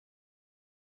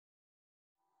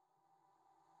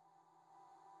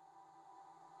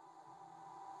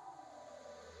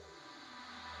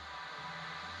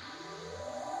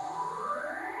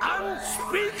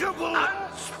Unspeakable.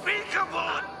 Unspeakable.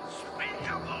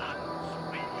 Unspeakable.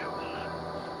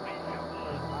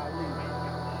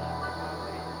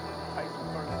 Tyson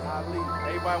versus Ali.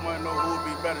 Everybody want to know who would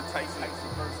be better, Tyson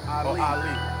versus Ali. Or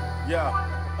Ali.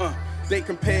 Yeah. They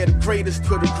compare the greatest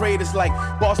to the greatest, like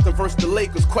Boston versus the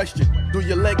Lakers. Question, do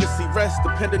your legacy rest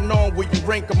depending on where you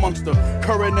rank amongst the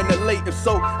current and the late? If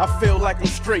so, I feel like I'm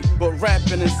straight, but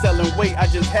rapping and selling weight, I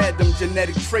just had them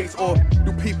genetic traits. Or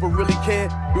do people really care?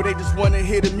 Do they just want to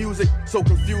hear the music? So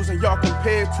confusing, y'all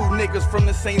compare two niggas from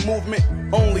the same movement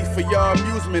only for y'all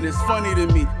amusement. It's funny to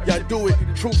me, y'all do it.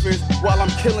 Truth is, while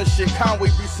I'm killing shit, Conway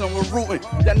be somewhere rooting.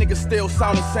 Y'all niggas still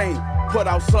sound the same. Put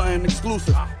out something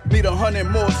exclusive. Need 100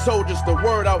 more soldiers, the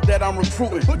word out that I'm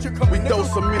recruiting. We throw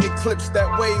so many clips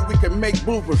that way we can make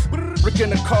bloopers. Rick in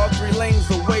the car 3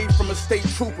 lanes away from a state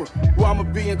trooper. Where I'ma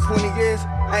be in 20 years,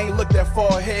 I ain't looked that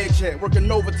far ahead yet. Working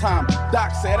overtime,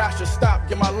 Doc said I should stop,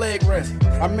 get my leg rest.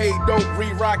 I made dope,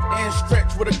 re-rock and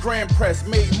stretch with a grand press.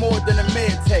 Made more than a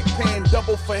med tech, paying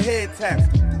double for head taps.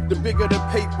 The bigger the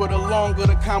paper, the longer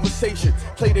the conversation.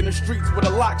 Played in the streets where the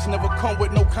locks never come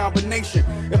with no combination.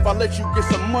 If I let you get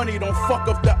some money, don't fuck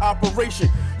up the operation.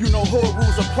 You know hood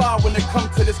rules apply when it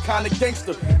comes to this kind of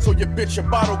gangster. So your bitch a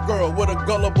bottle girl with a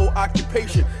gullible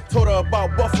occupation. Told her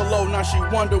about Buffalo, now she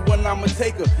wonder when I'ma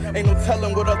take her. Ain't no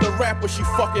telling what other rapper she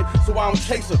fucking, so I don't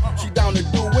chase her. She down to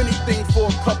do anything for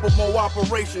a couple more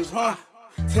operations, huh?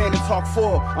 10 and talk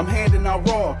 4, I'm handing out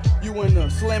raw. You in the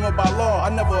slammer by law, I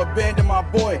never abandoned my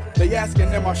boy. They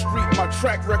asking in my street, my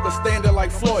track record standing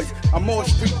like Floyd's. I'm more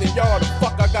street than y'all, the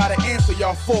fuck I gotta answer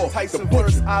y'all for. Tyson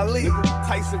versus Ali,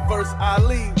 Tyson versus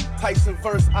Ali, Tyson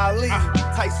versus Ali,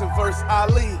 Tyson versus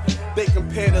Ali. They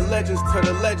compare the legends to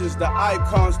the legends, the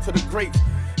icons to the greats.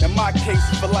 In my case,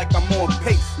 feel like I'm on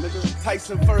pace, nigga.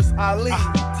 Tyson versus Ali,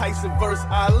 Tyson versus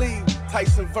Ali,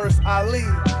 Tyson versus Ali,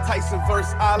 Tyson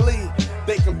versus Ali.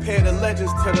 They compare the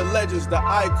legends to the legends, the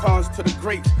icons to the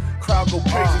greats. Crowd go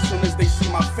crazy as soon as they see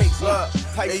my face.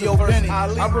 Tyson hey, yo, Benny,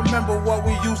 Ali. I remember what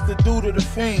we used to do to the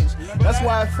fiends. That's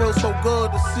why it feels so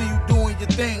good to see you doing your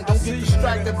thing. Don't get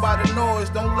distracted by the noise,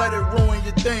 don't let it ruin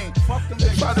your thing. They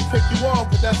try to pick you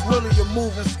off, but that's really a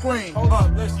moving screen.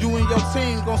 You and your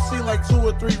team gon' see like 2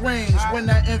 or 3 rings. Win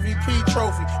that MVP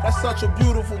trophy, that's such a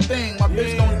beautiful thing. My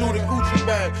bitch don't do the Gucci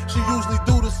bag, she usually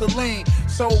do the Celine.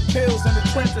 Sold pills in the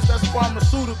trenches, that's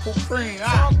pharmaceutical cream.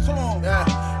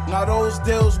 Yeah. Now those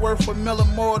deals worth a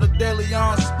million more, the daily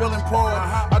on spilling pour.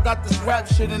 I got this rap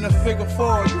shit in a figure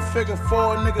 4. You figure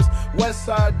 4 niggas,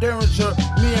 Westside Derringer.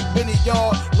 Me and Benny,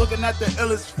 y'all looking at the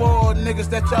illest 4 niggas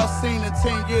that y'all seen in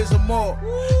 10 years or more.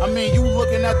 I mean, you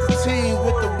looking at the team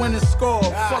with the winning score.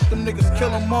 Fuck them niggas, kill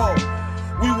them all.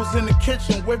 We was in the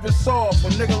kitchen whipping sauce. A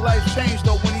nigga life changed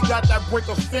though when he got that brick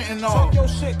of fentanyl. Talk your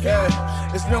shit,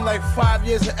 yeah. It's been like 5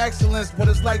 years of excellence, but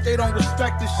it's like they don't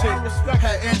respect this shit.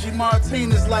 Had Angie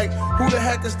Martinez like, who the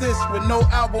heck is this? With no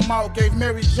album out, gave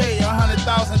Mary J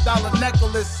 $100,000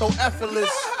 necklace, so effortless.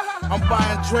 I'm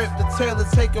buying drip, the tailor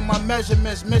taking my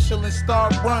measurements. Michelin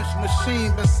star brunch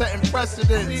machine been setting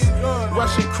precedents.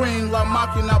 Russian cream, La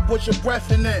Machina, I put your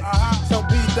breath in it. Tell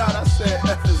B-Dot I said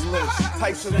F is lit.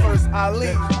 Tyson versus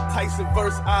Ali, Tyson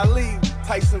versus Ali,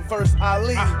 Tyson versus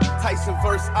Ali, Tyson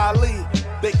versus Ali.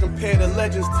 They compare the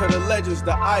legends to the legends,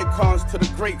 the icons to the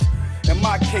greats. In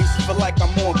my case, feel like I'm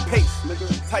on pace,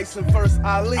 nigga. Tyson versus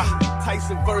Ali,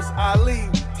 Tyson versus Ali,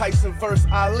 Tyson versus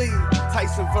Ali,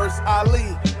 Tyson versus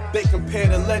Ali. They compare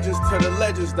the legends to the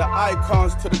legends, the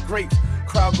icons to the greats.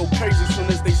 Crowd go crazy as soon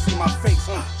as they see my face.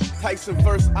 Tyson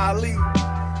versus Ali.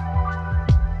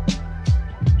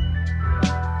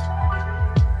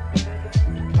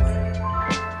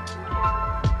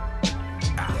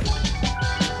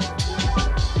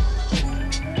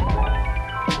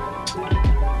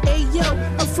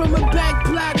 From a back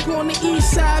block on the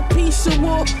east side, piece of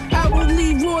war. I will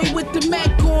Leroy with the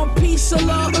Mac on, piece of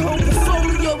law. The whole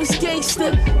portfolio is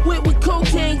gangster. With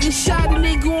cocaine, just shot a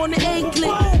nigga on the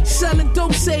anklet. Selling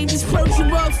dope, say just purge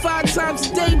him up 5 times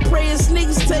a day. Prayers,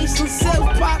 niggas tasting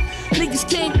self-pop. Niggas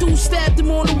came through, stabbed them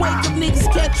on the wake up.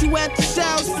 Niggas catch you at the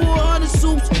showers, 400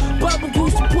 soups. Bubble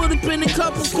goose to put up in a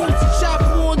couple scoops. Chopper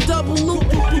on double loop.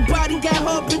 Your body got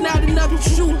hard, but not enough to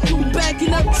shoot. We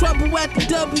backing up trouble at the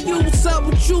W. What's up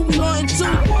with you? We hunting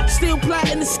too. Still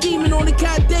plotting and scheming on the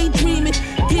cot, daydreaming.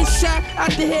 Get shot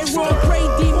out the head, wrong prey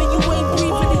demon. You ain't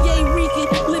breathing, you ain't reeking.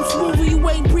 Lips moving, you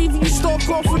ain't breathing. You start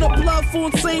coughing the blood for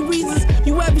insane reasons.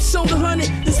 You ever sold 100,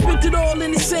 then spent it all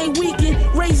in the same weekend.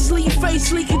 Razors leave your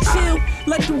face leaking, chill.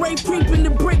 Like the rape creeping, the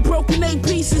brick broken 8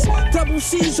 pieces. Double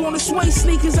C's on the sway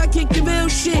sneakers. I kick the real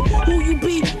shit. Who you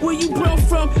be, where you brought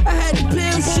from? I had the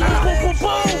pill shit.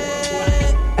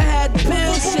 I had the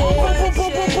pill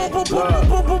shit.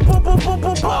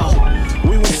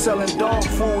 selling dog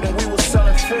food and we was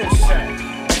selling fish.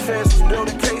 Feds was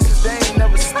building cases, they ain't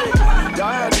never stick. Y'all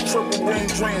had the triple beam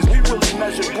dreams, we really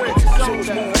measure bricks. Shit was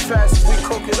moving fast, we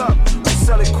cook it up, we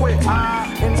sell it quick.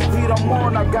 In the beat I'm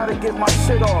on, I gotta get my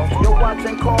shit off. Your watch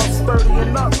ain't cost 30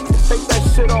 and up, take that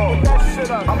shit off.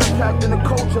 I'm impacting the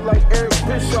culture like Eric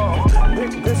Bischoff.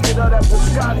 Big biscuit of that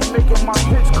Biscotti making my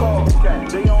pitch call.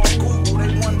 They on Google,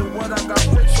 they wonder what I got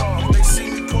rich off. They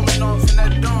see me pulling off in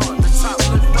that dawn, the top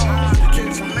lift off. The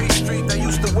kid from Main Street, they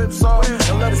used to whip off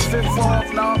and let his fifth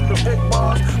off. Now I'm the big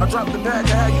boss, I dropped the bag and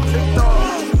had you picked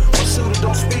off. My shooter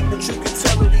don't speak, but you can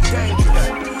tell that he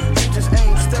dangerous. He just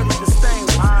aim steady to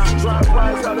stainless. Drive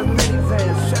rides out of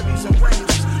minivans, Chevys and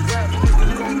Rangers. Rap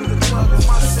niggas go to the club in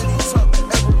my city, tuck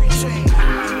every chain.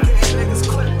 Getting niggas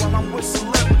clipped while I'm with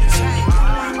celebrities hang.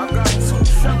 I got 2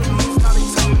 felonies, now they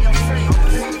tell me I'm famous.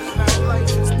 Now life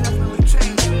is definitely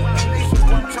changing. When the nation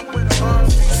watch, I'm with a R&B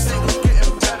singer,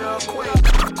 getting better acquainted.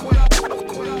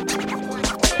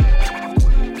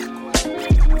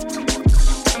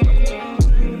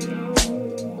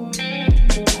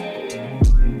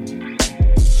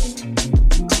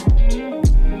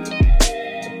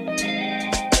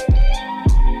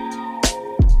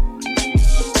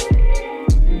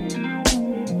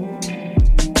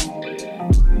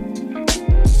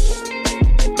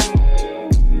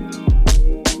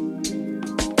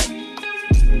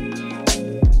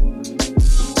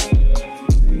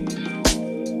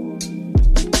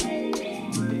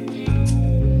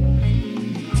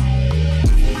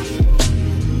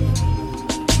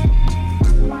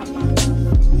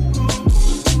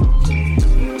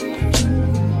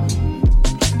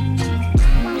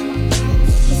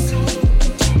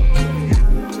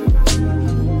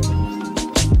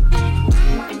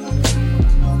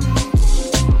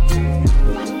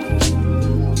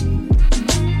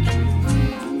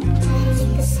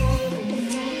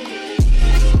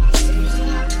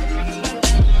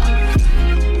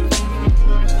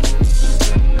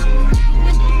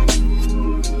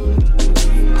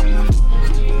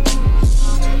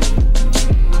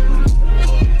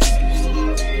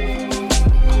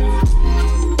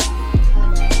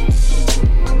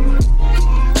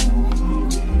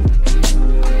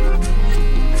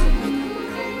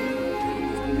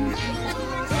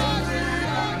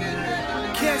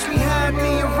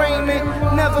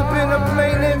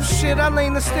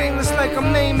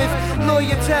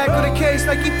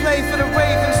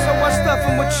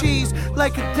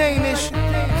 Like a Danish,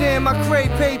 damn I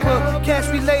crave paper.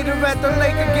 Catch me later at the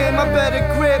Laker game, I better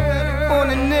grip on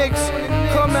the Knicks.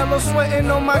 Carmelo sweating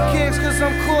on my kicks cause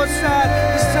I'm courtside.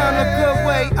 This time the good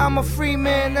way, I'm a free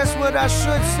man, that's what I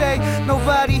should say.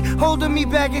 Nobody holding me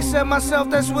back except myself,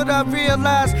 that's what I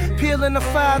realized. Peeling the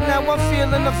 5, now I'm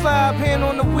feeling the 5. Hand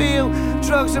on the wheel,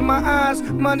 drugs in my eyes,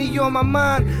 money on my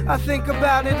mind. I think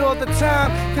about it all the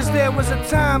time, cause there was a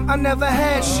time I never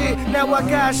had shit. Now I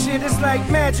got shit, it's like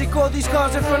magic. All these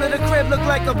cars in front of the crib look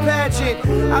like a pageant.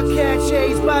 I catch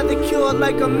AIDS by the cure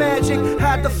like a magic.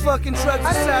 Hide the fucking drugs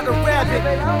inside a rabbit.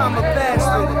 I'm a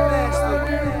bastard.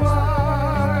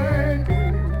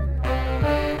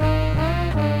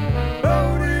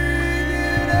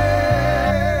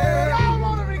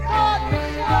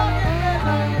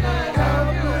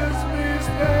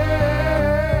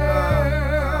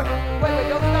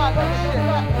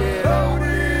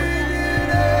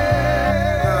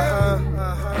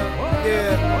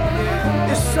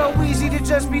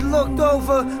 Just be looked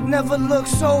over, never look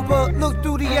sober. Look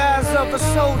through the eyes of a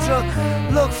soldier.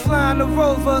 Look flying the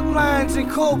rover, lions and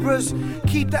cobras.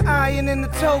 Keep the iron in the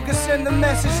toga, send the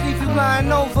message, leave you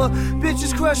lying over.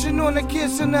 Bitches crushing on the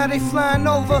kids and now they flying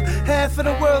over. Half of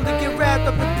the world to get wrapped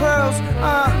up in pearls.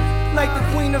 Like the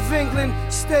Queen of England,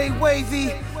 stay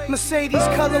wavy. Mercedes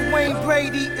color Wayne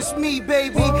Brady, it's me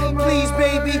baby, please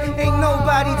baby, ain't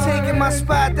nobody taking my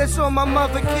spot, that's on my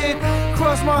mother kid.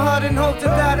 Cross my heart and hope to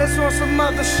die, that's on some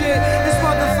other shit. This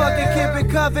motherfucking kid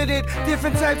been coveted,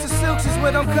 different types of silks is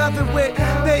what I'm covered with.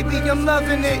 Baby, I'm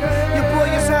loving it, your boy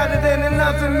is hotter than an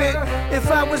oven mitt. If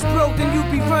I was broke then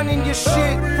you'd be running your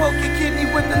shit. Poke your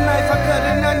kidney with the knife I cut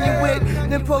an onion with,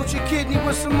 then poach your kidney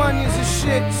with some onions and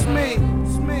shit. It's me,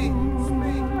 it's me.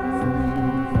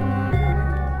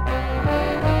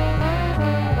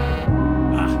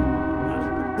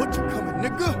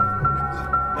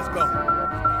 Let's go.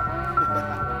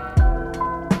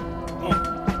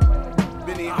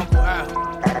 Benny and Uncle Al.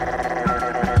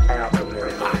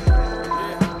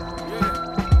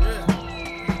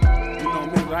 You know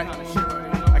me, right?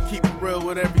 I keep it real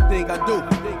with everything I do,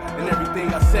 and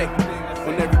everything I say,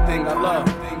 and everything I love.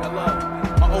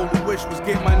 My only wish was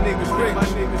get my niggas rich,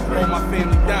 hold my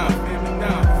family down,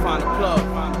 find a plug,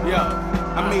 yeah.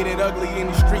 I made it ugly in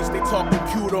these streets, they talk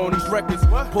computer on these records.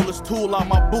 Pull this tool out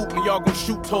my boot and y'all gon'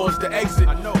 shoot towards the exit.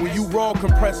 When you raw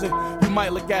compressing, you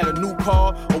might look at a new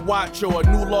car, a watch, or a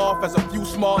new loft as a few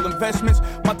small investments.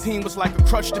 My team was like a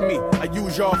crutch to me, I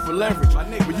use y'all for leverage.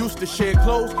 We used to share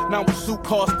clothes, now a suit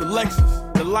cost the Lexus.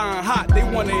 The line hot, they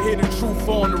wanna hear the truth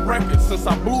on the record. Since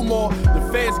I blew more, the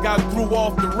feds got threw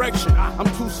off direction. I'm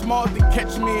too smart to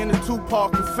catch me in a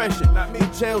two-part confession. The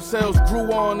jail cells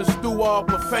grew on the stew all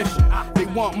profession. They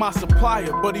want my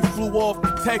supplier, but he flew off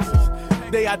to Texas.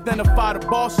 They identify the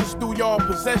bosses through y'all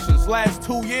possessions. Last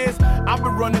 2 years, I've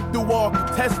been running through all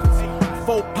contestants.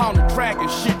 4-pound of crack and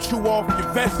shit you off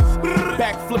your vests.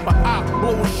 Backflip a op,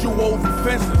 blow a shoe over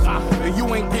fences. And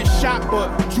you ain't get shot,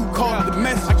 but you caught the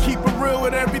message. I keep it real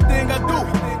with everything I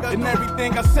do, and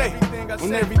everything I say,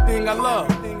 and everything I love.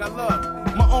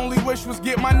 My only wish was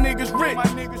get my niggas rich,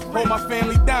 hold my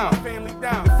family down,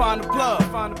 and find a plug.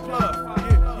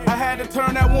 I had to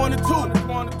turn that 1 to 2,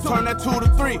 turn that 2 to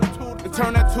 3, and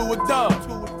turn that to a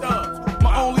dub.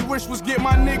 My only wish was get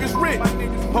my niggas rich,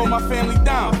 hold my family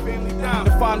down,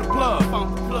 and find a plug.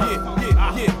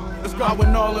 Yeah. Let's go. I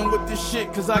went all in with this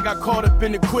shit, cause I got caught up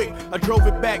in it quick. I drove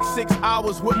it back 6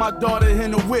 hours with my daughter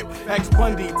in the whip. Ask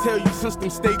Bundy, tell you since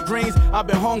them state greens, I've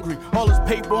been hungry. All this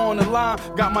paper on the line,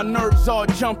 got my nerves all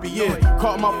jumpy, yeah.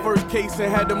 Caught my first case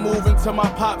and had to move into my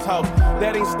pop's house.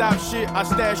 That ain't stopped shit, I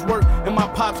stashed work in my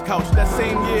pop's couch. That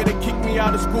same year they kicked me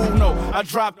out of school, no, I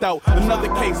dropped out.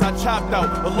 Another case, I chopped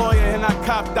out. A lawyer and I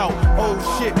copped out. Oh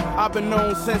shit, I've been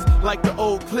known since like the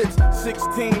old clips.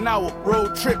 16-hour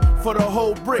road trip for the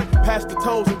whole brick. Past the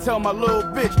toes and tell my little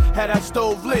bitch, had that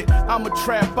stove lit, I'ma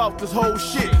trap out this whole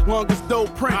shit. Longest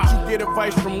dope print, you get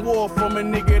advice from war from a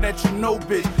nigga that you know,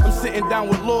 bitch. I'm sitting down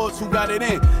with lords who got it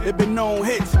in, it been known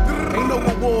hits. Ain't no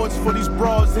awards for these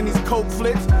broads and these coke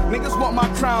flips. Niggas want my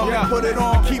crown, yeah, put it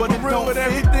on, keep it real with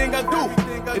everything I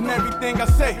do, and everything I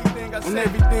say, and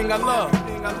everything I love.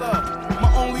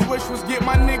 My only wish was get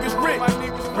my niggas rich,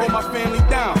 hold my family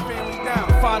down,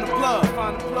 and find a plug.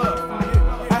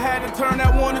 I had to turn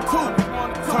that 1 to 2,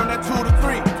 turn that 2 to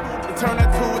 3, and turn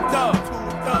that to a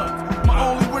dub. My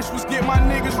only wish was get my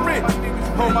niggas rich,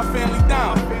 hold my family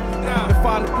down, and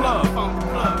find a plug.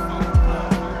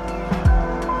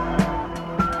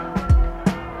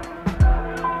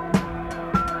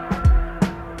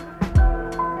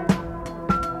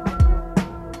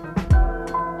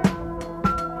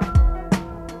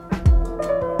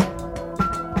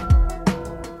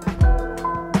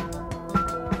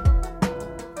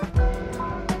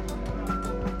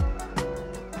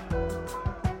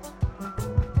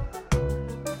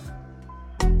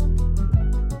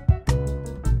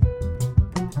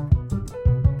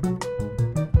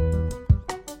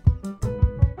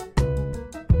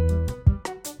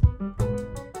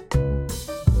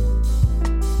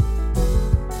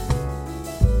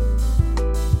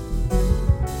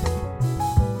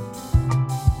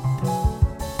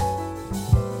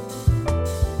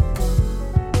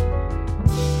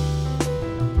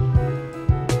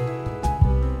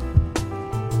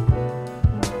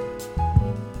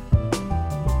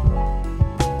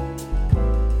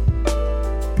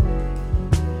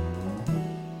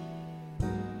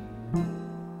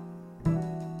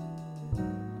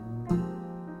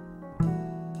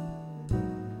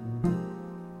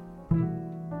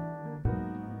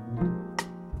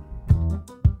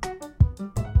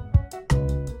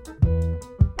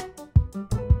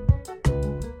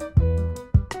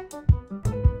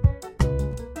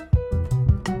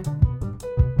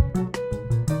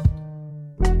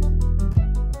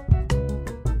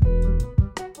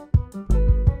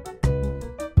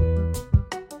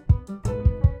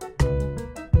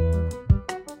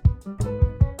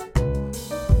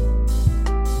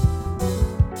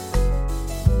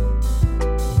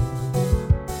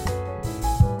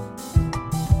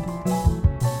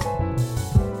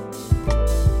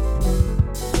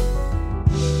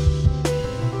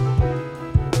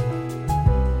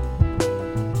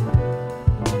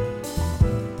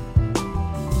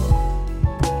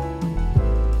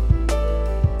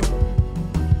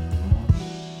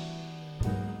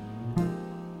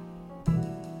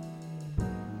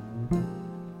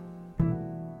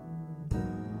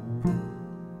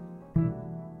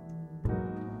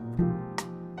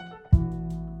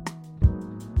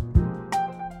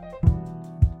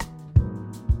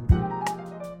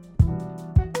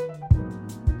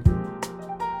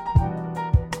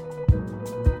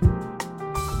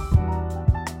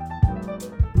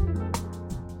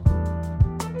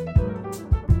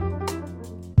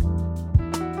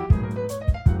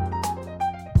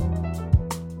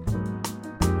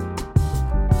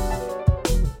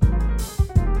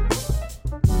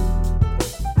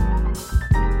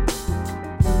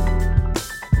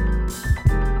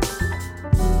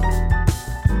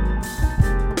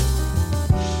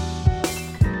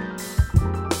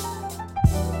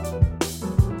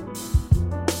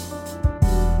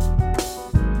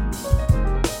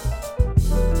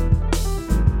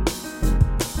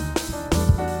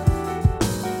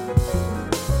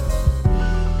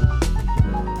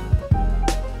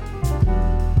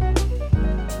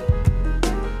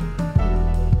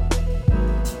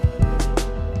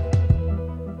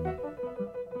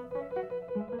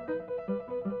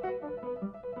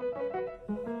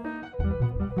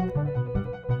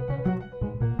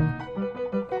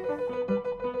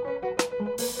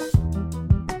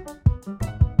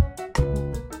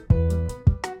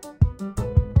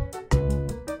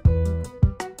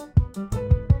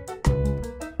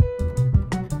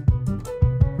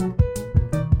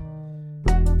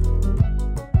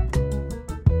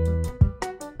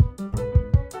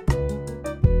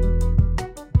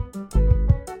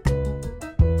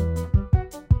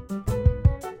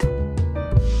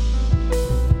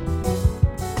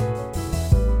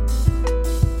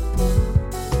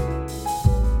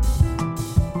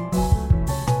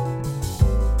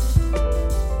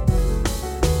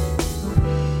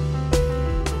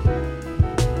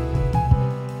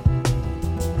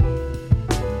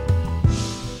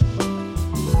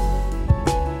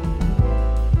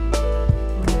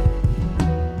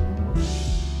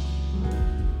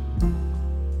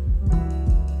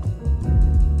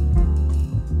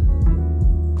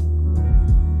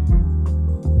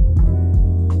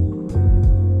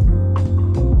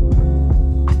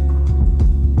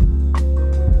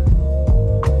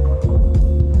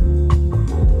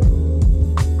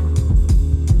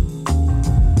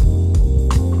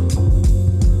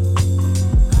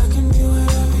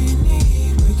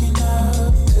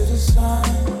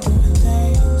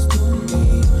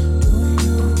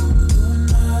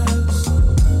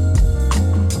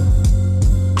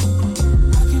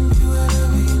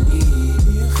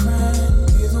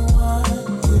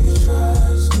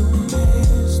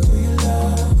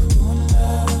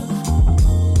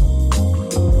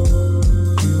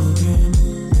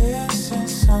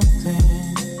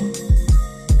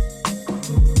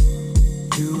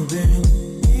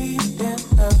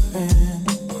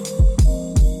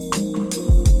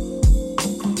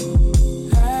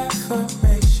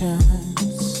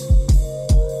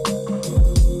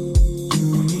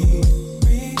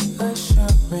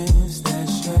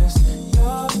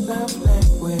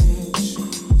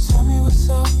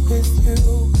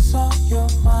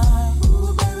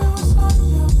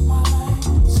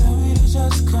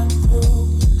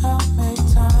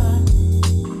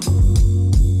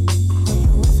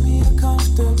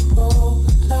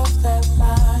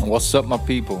 What's up, my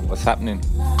people? What's happening?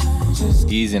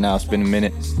 Easy now, it's been a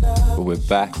minute, but we're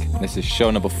back. This is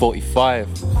show number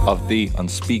 45 of the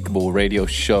Unspeakable radio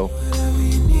show.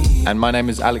 And my name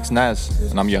is Alex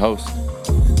Naz, and I'm your host.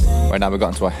 Right now, we've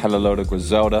gotten to a hella load of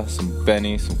Griselda, some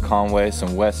Benny, some Conway, some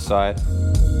Westside.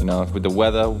 You know, with the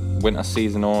weather, winter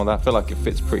season, all that, I feel like it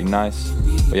fits pretty nice.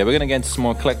 But yeah, we're gonna get into some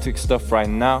more eclectic stuff right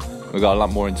now. We've got a lot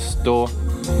more in store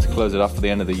to close it off for the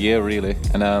end of the year, really.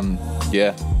 And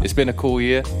yeah, it's been a cool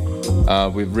year.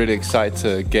 We're really excited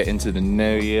to get into the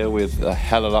new year with a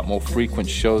hell of a lot more frequent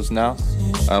shows now.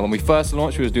 When we first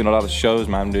launched, we was doing a lot of shows,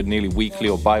 man. We did nearly weekly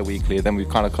or bi-weekly. Then we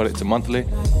kind of cut it to monthly.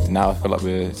 And now I feel like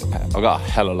I've got a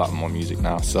hell of a lot more music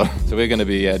now. So we're going to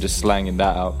be just slanging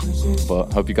that out.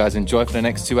 But hope you guys enjoy for the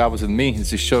next 2 hours with me.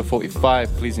 This is show 45.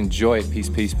 Please enjoy it. Peace,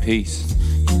 peace, peace.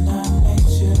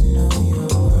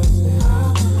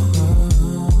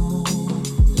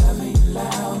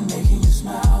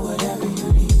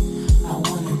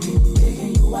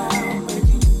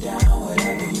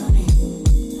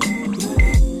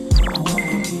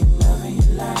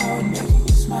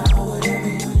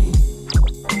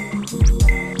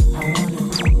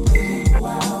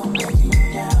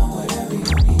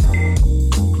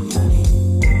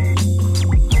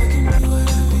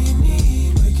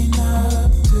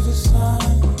 To the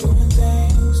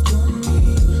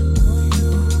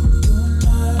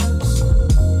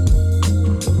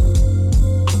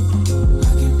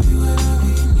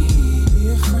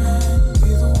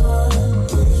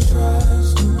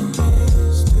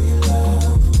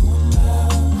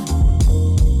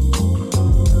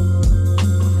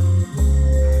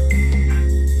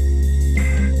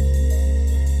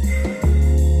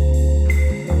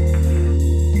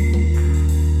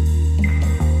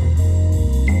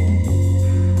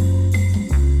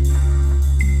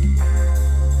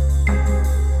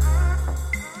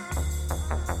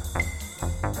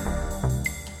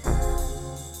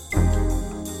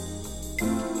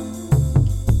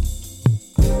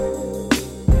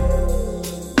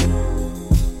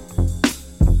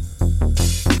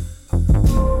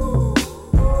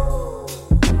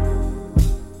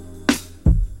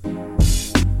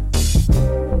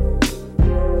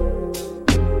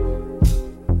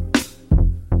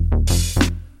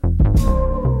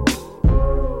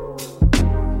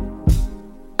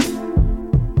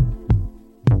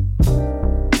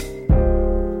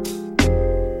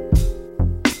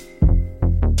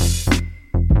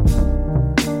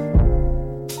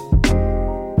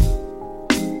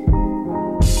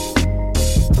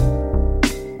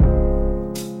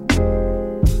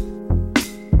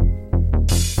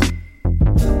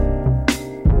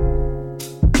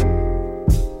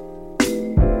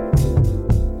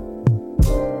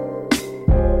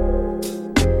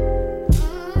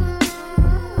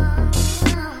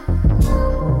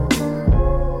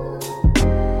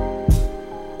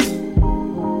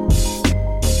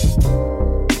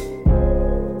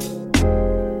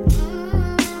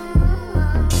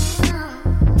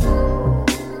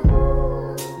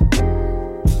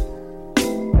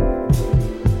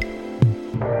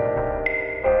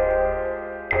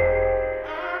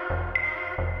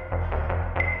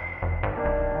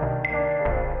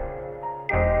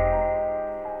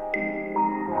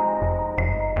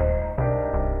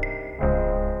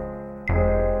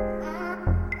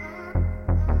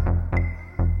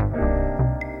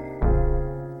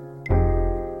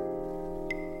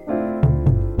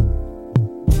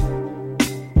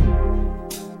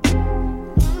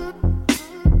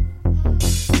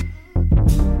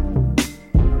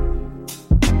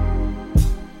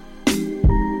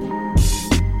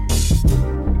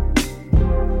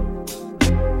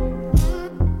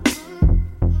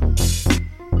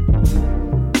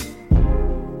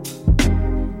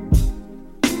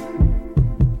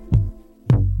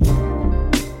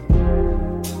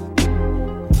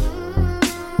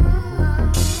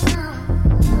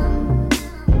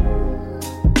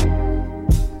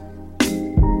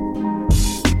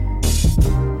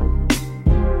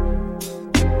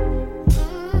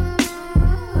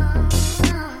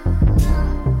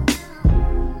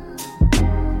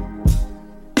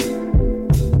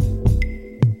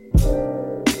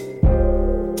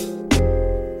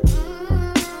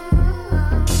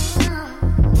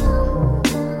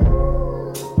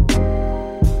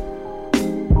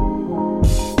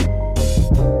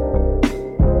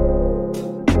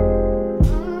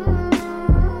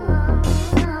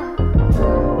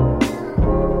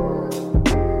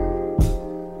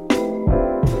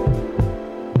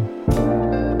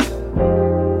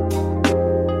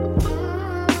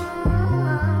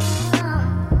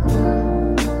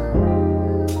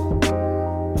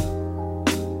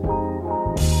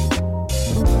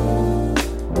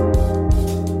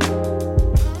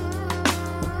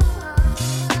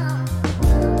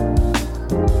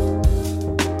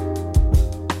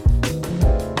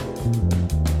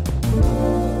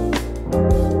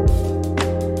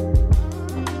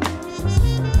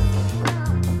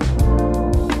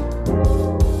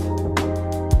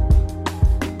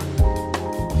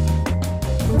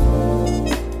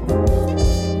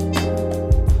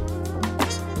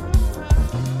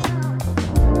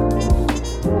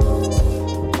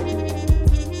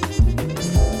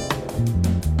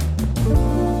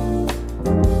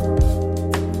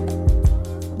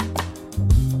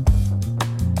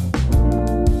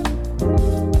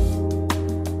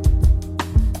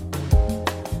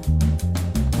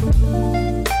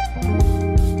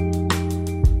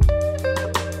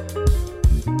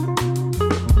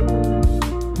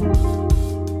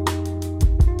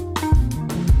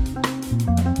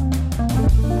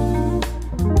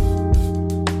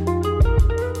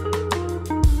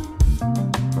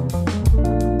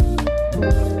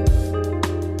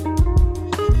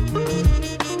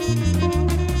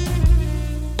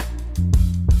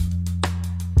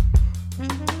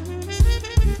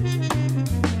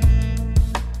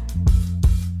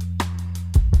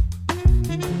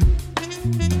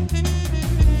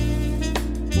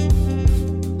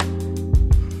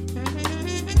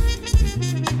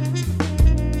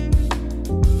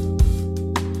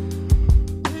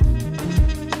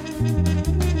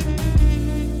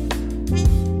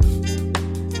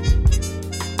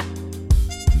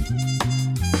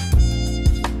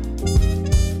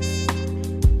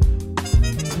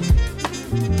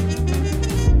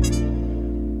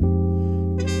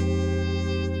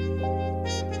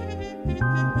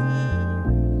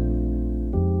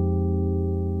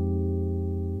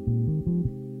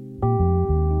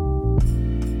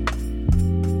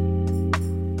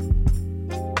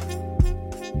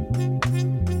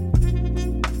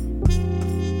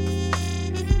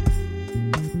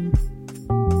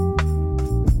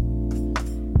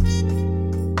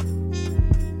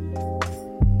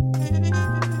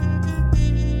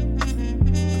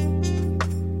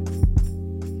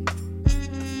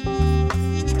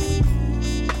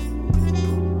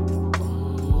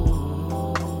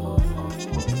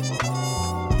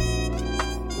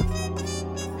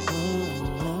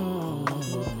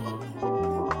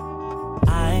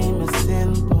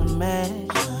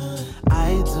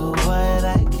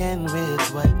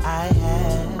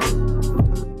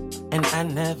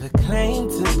never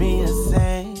claimed to be a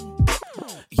saint.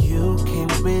 You came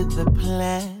with a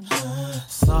plan.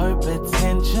 Saw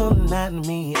potential, not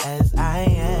me as I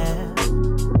am.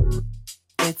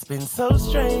 It's been so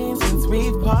strange since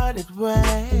we've parted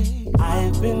ways.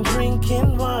 I've been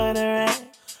drinking water and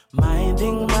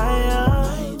minding my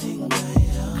own.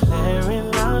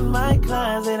 Clearing out my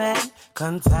closet and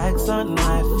contacts on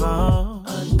my phone.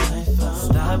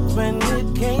 Stopped when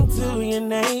it came to your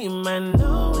name. I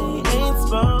know we ain't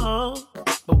spoke,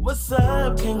 but what's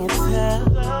up, can you tell?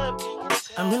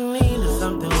 I'm in need of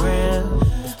something real.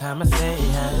 It's time I say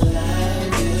I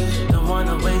love you. Don't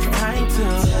wanna waste time to.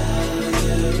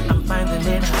 I'm finding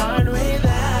it hard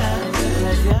without you,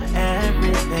 'cause you're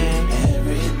everything.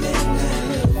 Everything I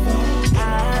live for. I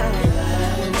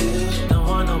love you. Don't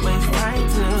wanna waste time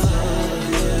to.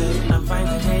 I'm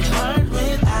finding it hard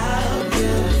without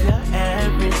you, 'cause you're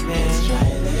everything. Let's try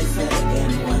this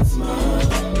again once more.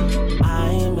 I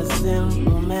am a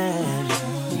simple man,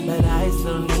 but I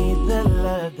still need the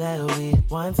love that we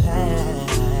once had.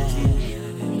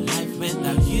 Life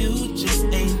without you just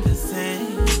ain't the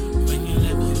same. When you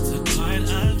left, you took part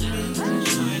of me.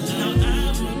 Now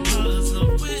I'm a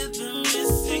puzzle with a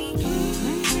missing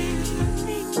piece.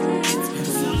 It's been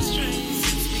so strange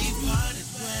since we parted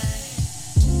ways.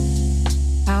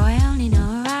 Oh, I only know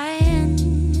Ryan.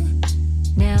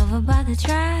 Never bother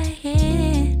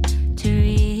trying to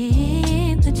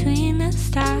read between the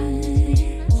stars.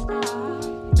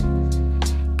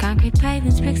 Concrete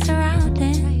pavements, bricks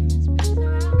surrounding.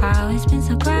 Always been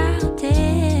so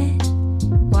grounded.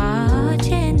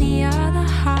 Watching the other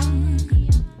half.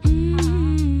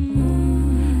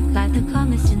 Like the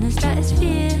comets in the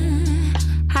stratosphere.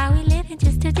 How we living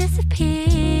just to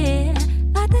disappear.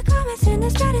 Like the comets in the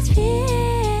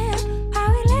stratosphere. How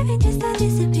we living just to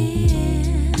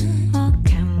disappear. Or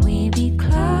can we be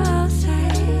closer?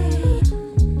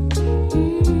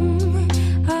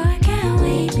 Or can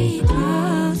we be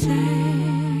closer?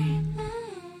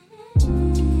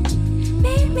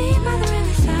 Meet me by the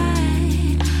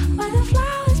riverside, where the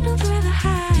flowers bloom forever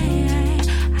high.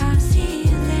 I'll see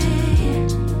you there.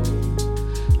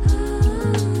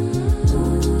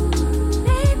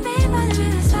 Meet me by the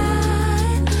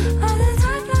riverside, where the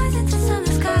time flies into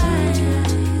summer skies.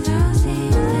 I'll see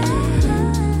you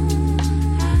there.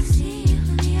 I'll see you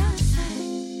on the other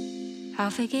side. Oh,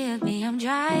 forgive me, I'm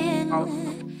trying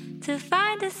to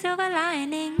find a silver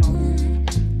lining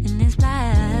in this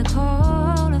black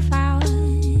hole of ours.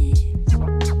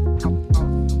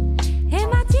 In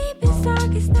my deepest,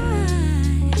 darkest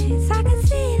nights, I can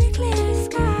see the clearest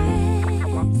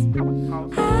skies.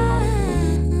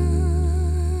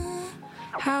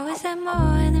 How is there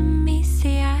more than me?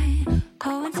 See,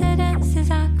 coincidences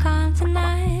I can't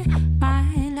deny. My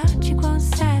logic won't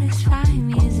satisfy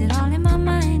me. Is it all in my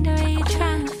mind, or are you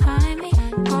trying to find me?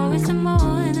 Or is there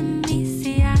more than me?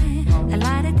 See, a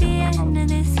light at the end of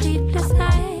this sleepless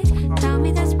night. Tell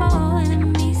me there's more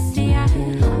than me. See,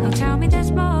 oh, tell me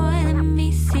there's more than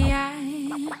me. See,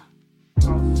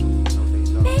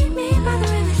 meet me by the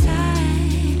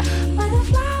riverside, where the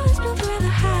flowers bloom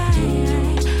forever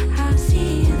high. I'll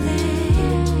see you there.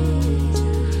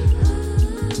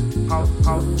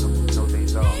 No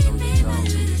days off, no days off.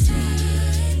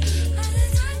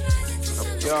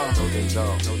 Yo, no days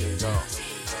off, no days off.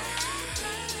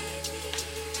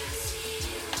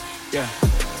 Yeah,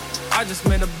 I just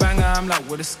made a banger, I'm like,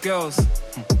 what the skills?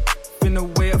 Been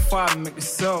away at 5, make the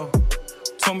sell.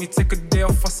 Told me take a day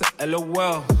off, I said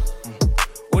LOL.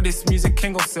 All this music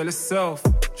can't go sell itself.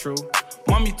 True.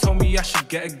 Mommy told me I should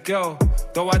get a girl.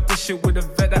 Though I did shit with a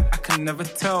vet that I can never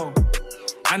tell.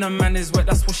 And a man is wet,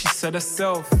 that's what she said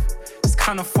herself. It's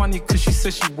kinda funny cause she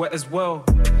said she wet as well.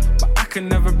 But I can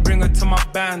never bring her to my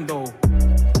band though.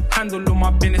 Handle all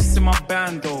my business in my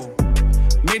band though.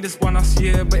 Made this one last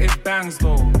year, but it bangs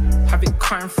though. Have it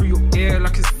cutting through your ear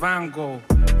like it's Van Gogh.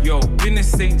 Yo,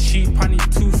 business ain't cheap, I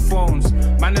need 2 phones.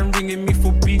 Man, them ringing me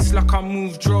for beats like I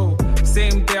move Dro.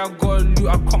 Same day I got a loot,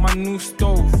 I caught my new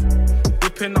stove.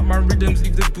 Whipping up my rhythms,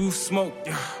 leave the booth smoke.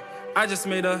 Yeah, I just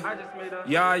made a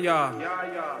yeah.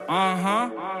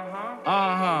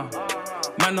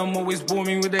 Man, I'm always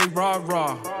boring with a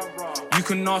rah-rah. You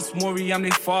can ask Maury, I'm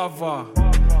their father.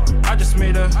 I just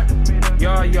made a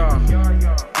yeah.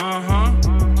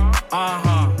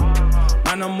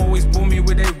 Man, I'm always booming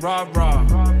with a rah-rah.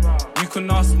 You can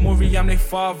ask Maury, I'm their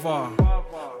father.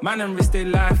 Man, and risk their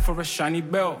life for a shiny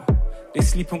belt. They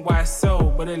sleep in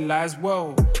YSL, but they lie as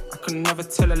well. I could never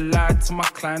tell a lie to my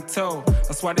clientele.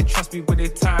 That's why they trust me with their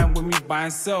time when we buy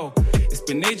and sell. It's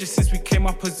been ages since we came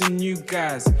up as the new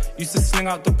guys. Used to sling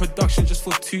out the production just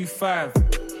for 2.5.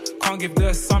 Can't give the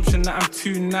assumption that I'm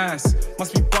too nice.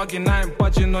 Must be bugging, I ain't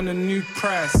budging on a new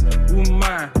price. Oh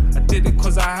my, I did it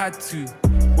cause I had to.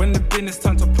 When the business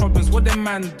turned to problems, what them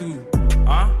man do?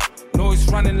 Huh? No, he's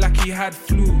running like he had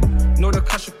flu. Know the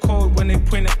cash are cold when they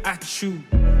point it at you.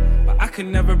 But I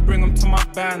can never bring them to my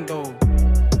band though.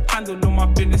 Handle all my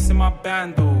business in my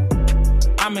band though.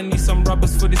 I'ma need some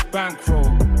rubbers for this bankroll.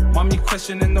 Mommy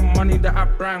questioning the money that I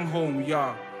bring home,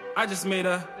 yeah. I just made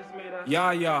a,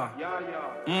 yeah.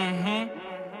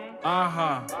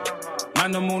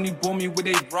 Man, them only bore me with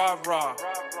a rah-rah.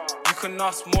 You can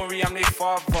ask Maury, I'm their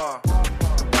father.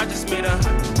 I just made a,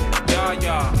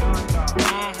 yeah.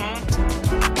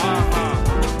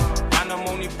 Man, them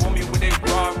only bore me with a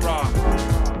rah-rah.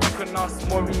 You can ask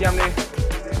Maury, I'm their,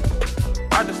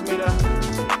 I just made a,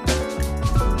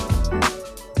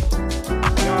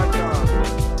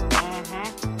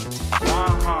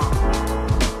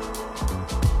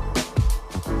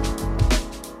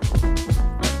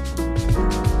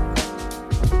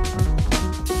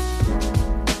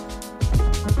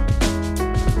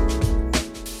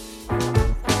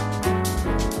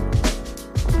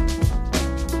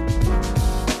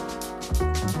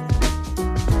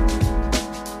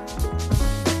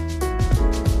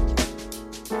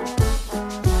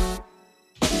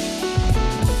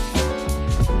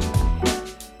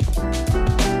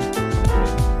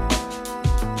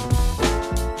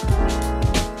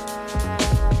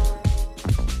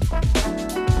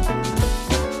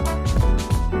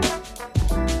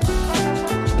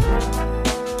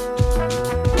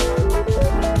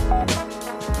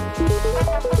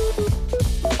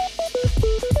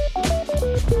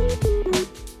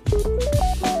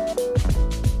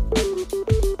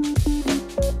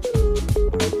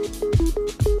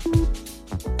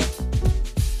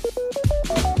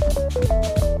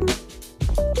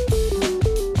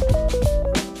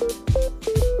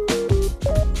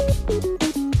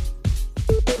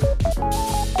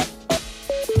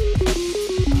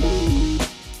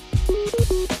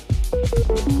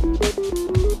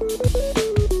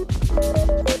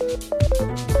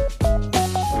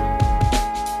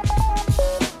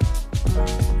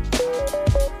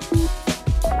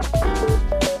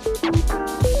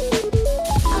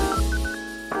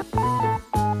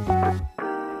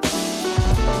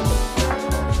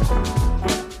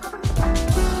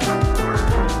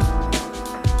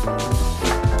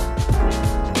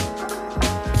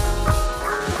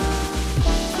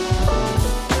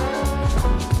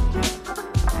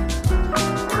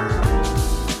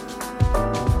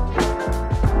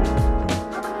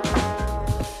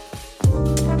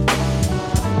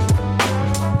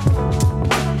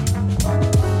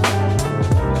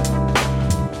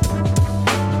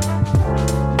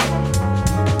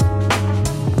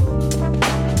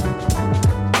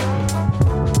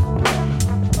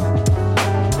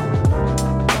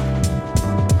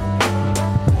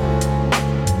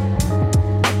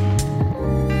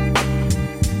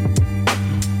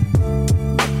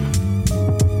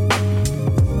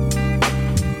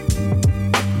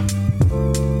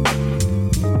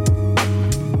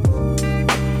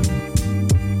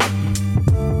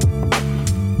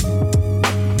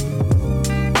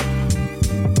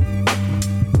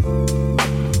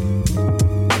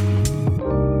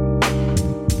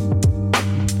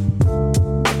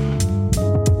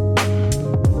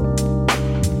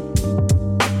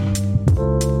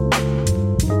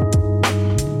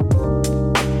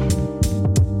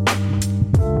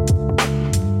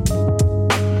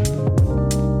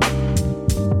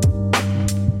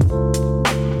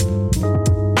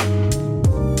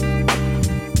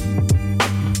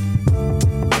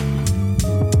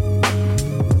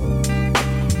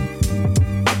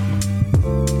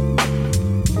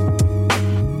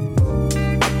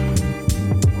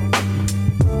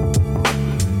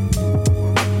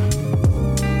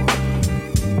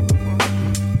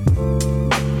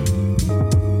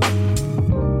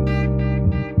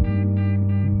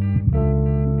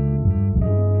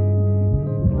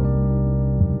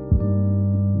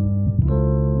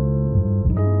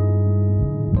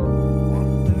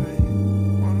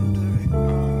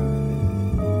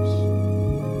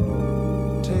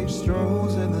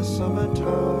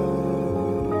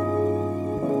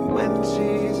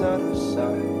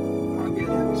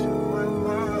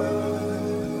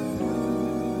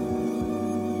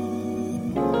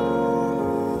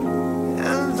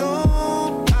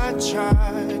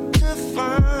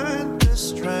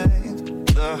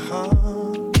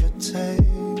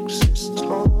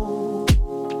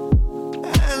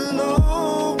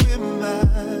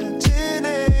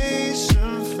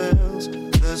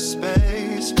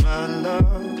 my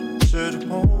love should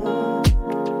hold.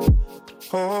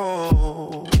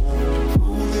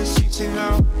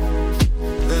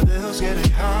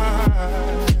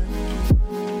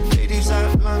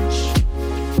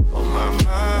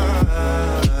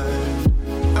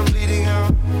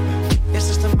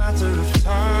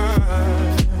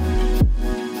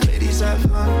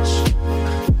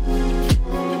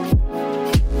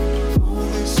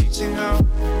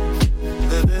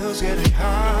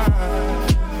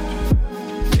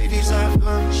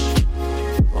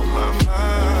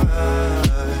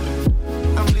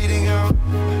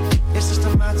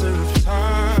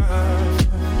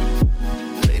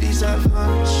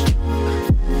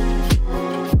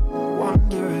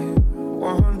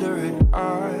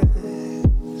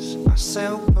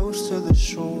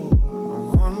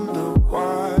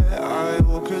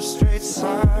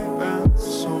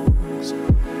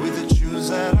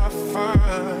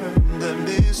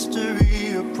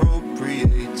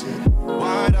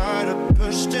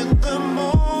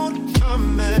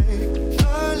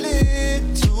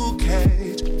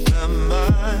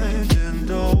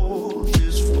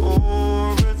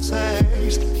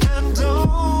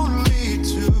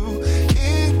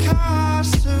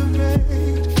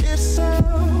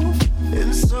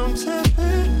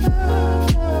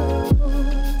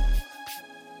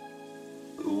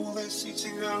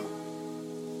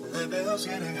 bills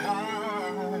getting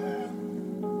high.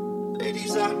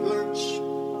 Ladies at lunch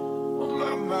on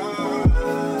my mind.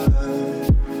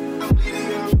 I'm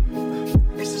bleeding out,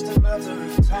 it's just a matter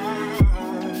of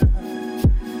time.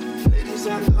 Ladies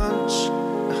at lunch,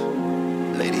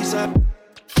 ladies at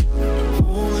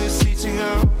ooh, it's eating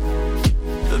out.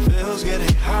 The bills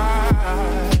getting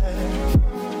high.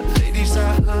 Ladies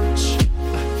at lunch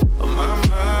on my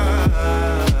mind.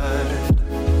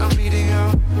 I'm bleeding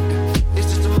out, it's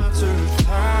just a matter of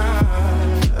time.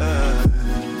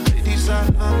 Ladies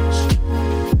at lunch,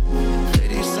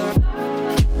 ladies at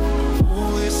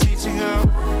ooh, it's eating out.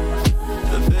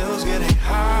 The bills getting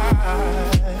high.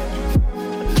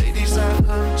 Ladies at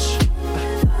lunch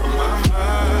on my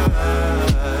mind.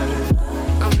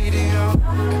 I'm bleeding out,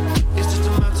 it's just a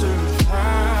matter of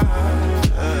time.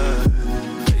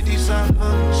 Ladies at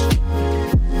lunch,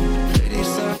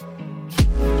 ladies at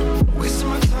wasting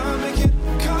my time making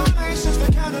combinations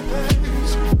for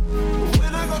canapes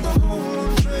when I got the whole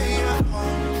entree at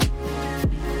home.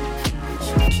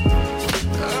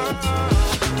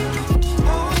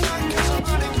 Oh, I guess I'm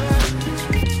running back.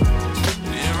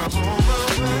 Yeah, I'm on my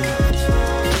way.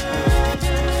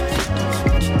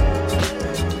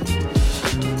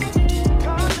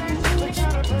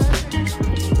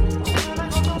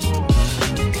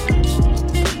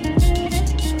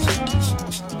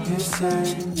 You say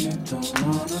you don't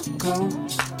wanna go.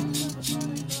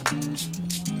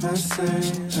 I say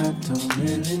I don't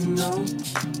really know.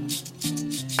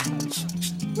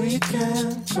 We can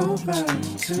go back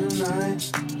tonight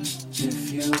if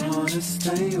you wanna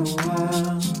stay a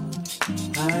while.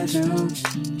 I do.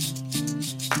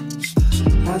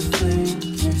 I think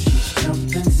you should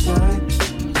jump inside.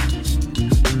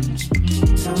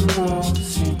 Some roads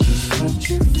see just what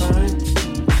you find.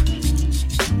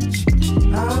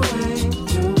 I'll wait,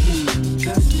 you'll be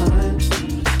just fine.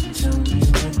 Tell me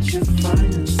what you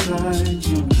find inside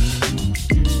you.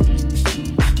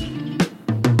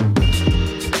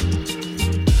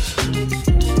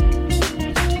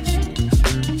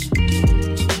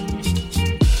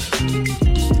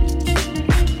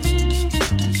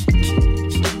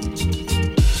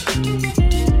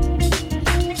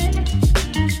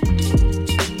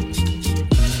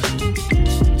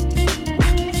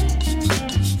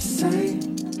 Say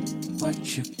what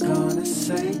you gonna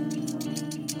say.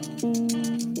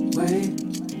 Wait,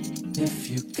 if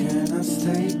you cannot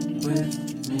stay with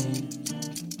me,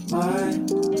 why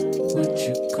would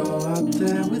you go out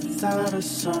there without a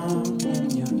song in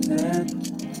your head?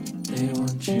 They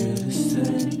want you to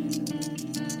stay.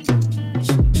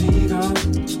 Speed up,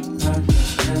 like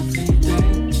every day,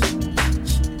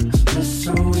 just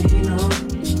so we know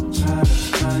how to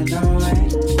find our way.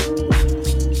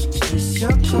 It's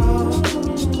your call.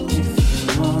 If you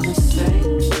wanna stay,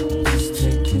 just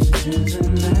take it to the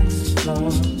next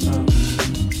floor.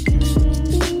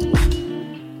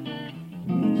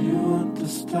 You want the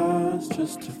stars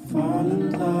just to fall in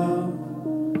love,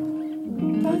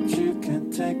 but you can't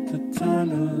take the time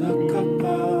to look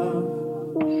above.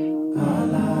 Our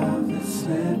love it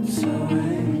slips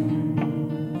away,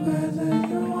 whether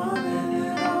you wanted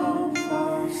it all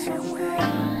for someday.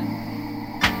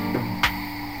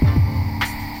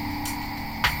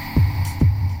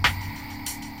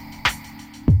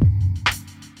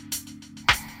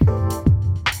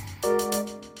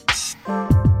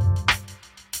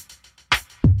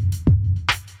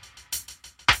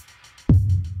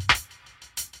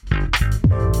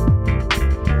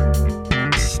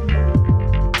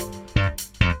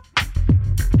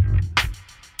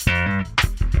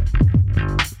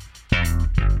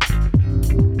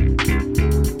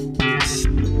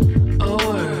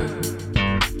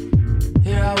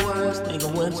 Here I was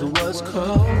thinking winter was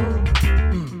cold.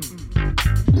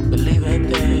 Believing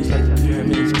things like the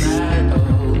pyramids might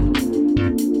hold.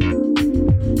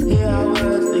 Here I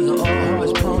was thinking all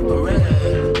hearts pumping red.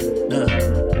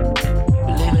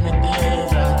 Believing in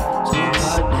things like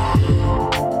Tupac did.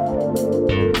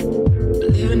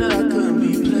 Believing that I couldn't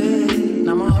be played.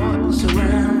 Now my heart is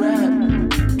around rap,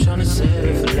 trying to save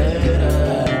it for later.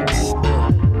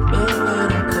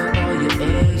 Don't put all your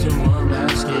eggs in one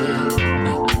basket.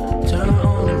 Turn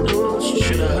on the news, you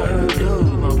should have heard, dude.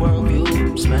 My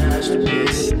worldview smashed a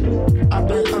bit. I've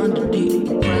been under deep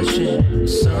depression, the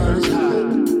sun is hot.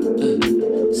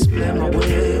 Split my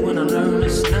way when I learn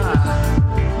it's not.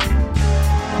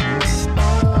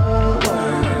 Oh,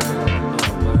 word.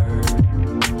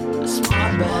 It's my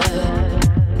bad.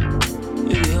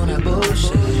 You be on that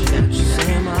bullshit that you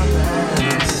say my bad.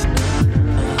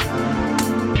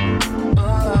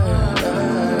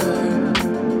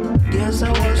 Guess I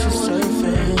was just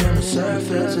surfing on the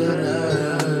surface of love.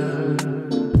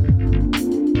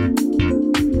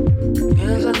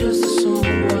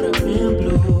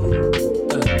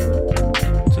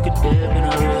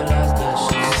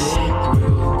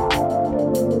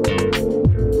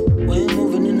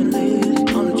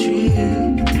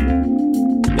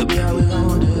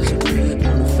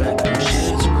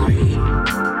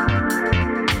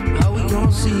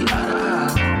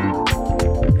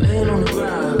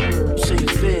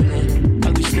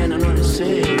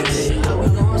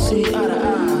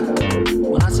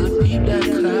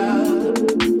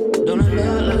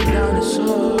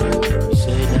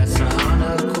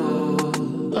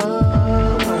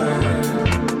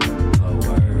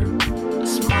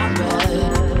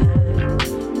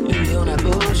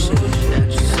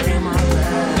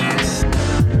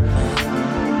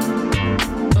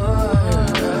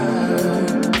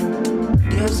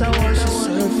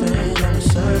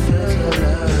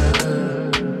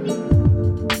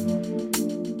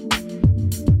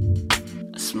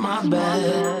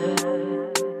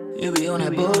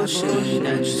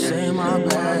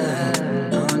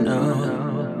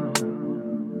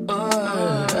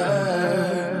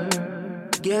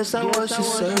 Guess I was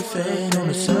just surfing on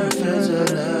the surface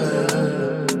of love.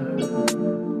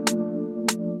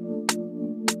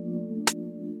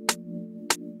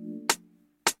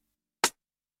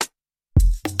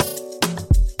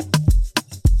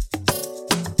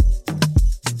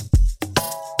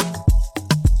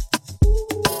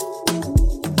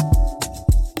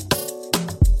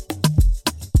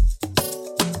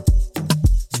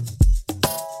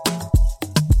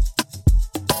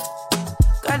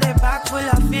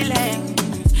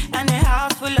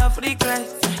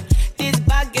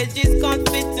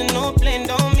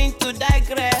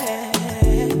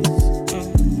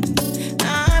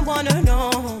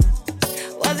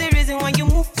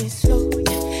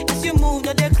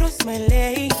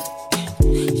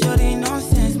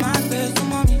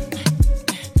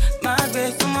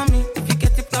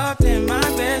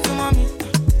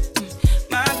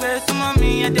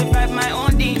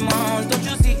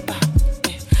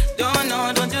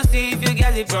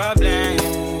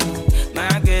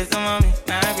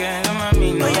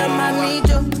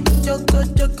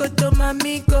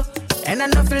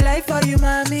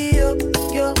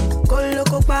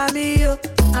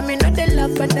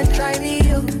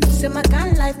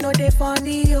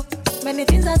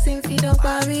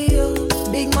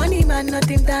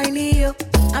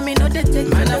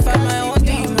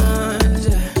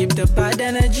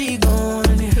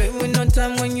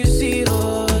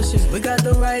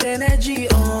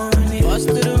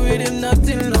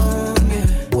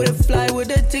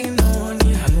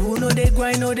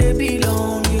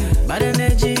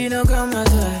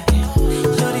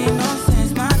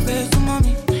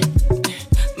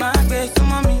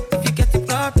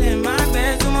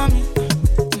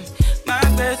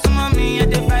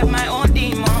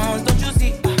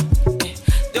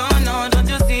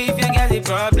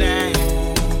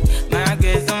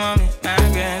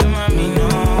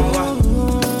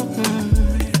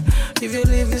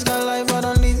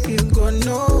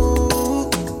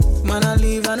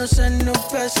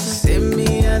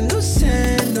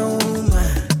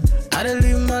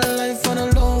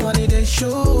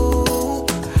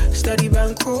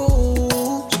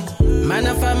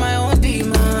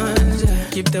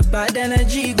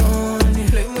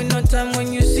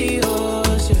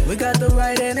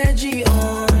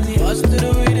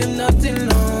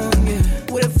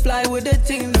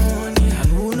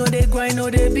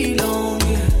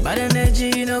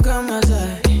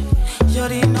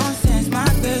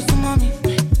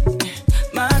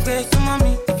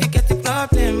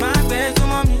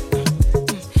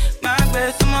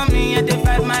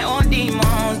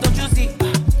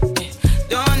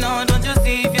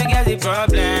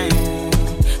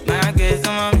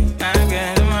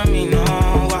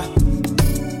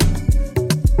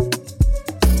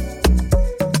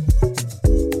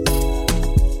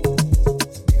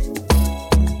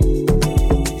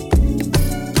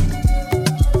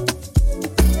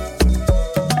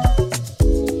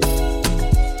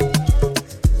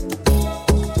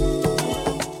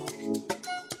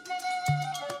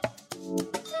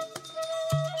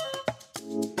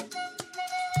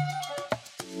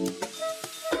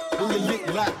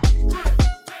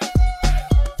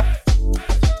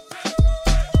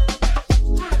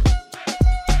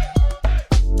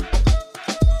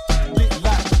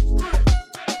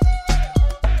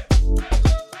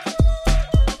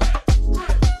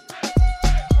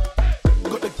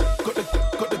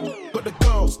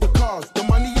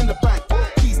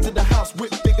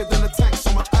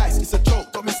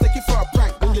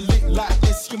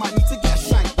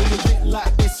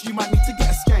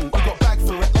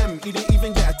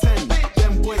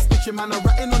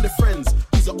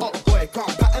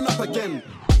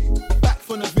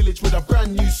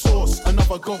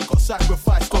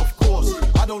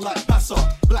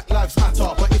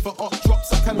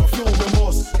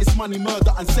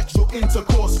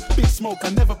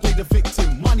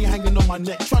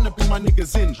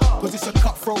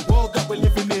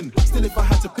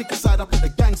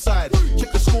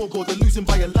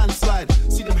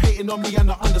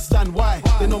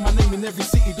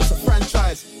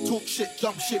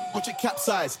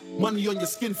 Money on your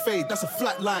skin fade, that's a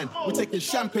flat line. We're taking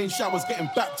champagne showers, getting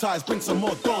baptized. Bring some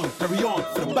more dawn, carry on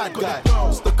for the bad guy.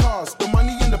 The cars, the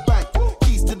money in the bank.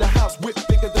 Keys to the house, whip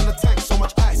bigger than a tank. So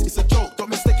much ice, it's a joke, don't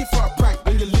mistake it for a prank.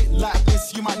 When you're lit like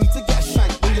this, you might need to get a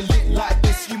shank. When you're lit like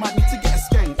this, you might need to get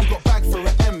a skank. He got bag for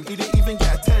an M, he didn't even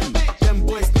get a 10. Them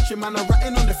boys bitching, man, are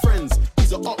ratting on their friends.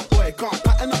 He's a up boy, can't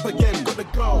pattern up again. Got the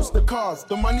girls, the cars,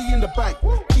 the money in the bank.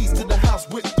 Keys to the house,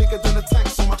 whip bigger than a tank.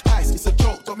 So much ice, it's a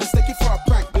joke, don't mistake it for a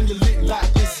prank. When you're lit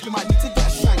like this, you might need to get a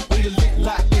shank. When you're lit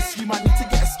like this, you might need to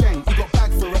get a skank. He got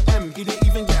bag for an M, he didn't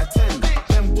even get a 10.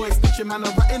 Them Wishing man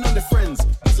are ratting on the friends.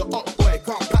 He's a up boy,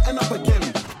 can't pattern up again.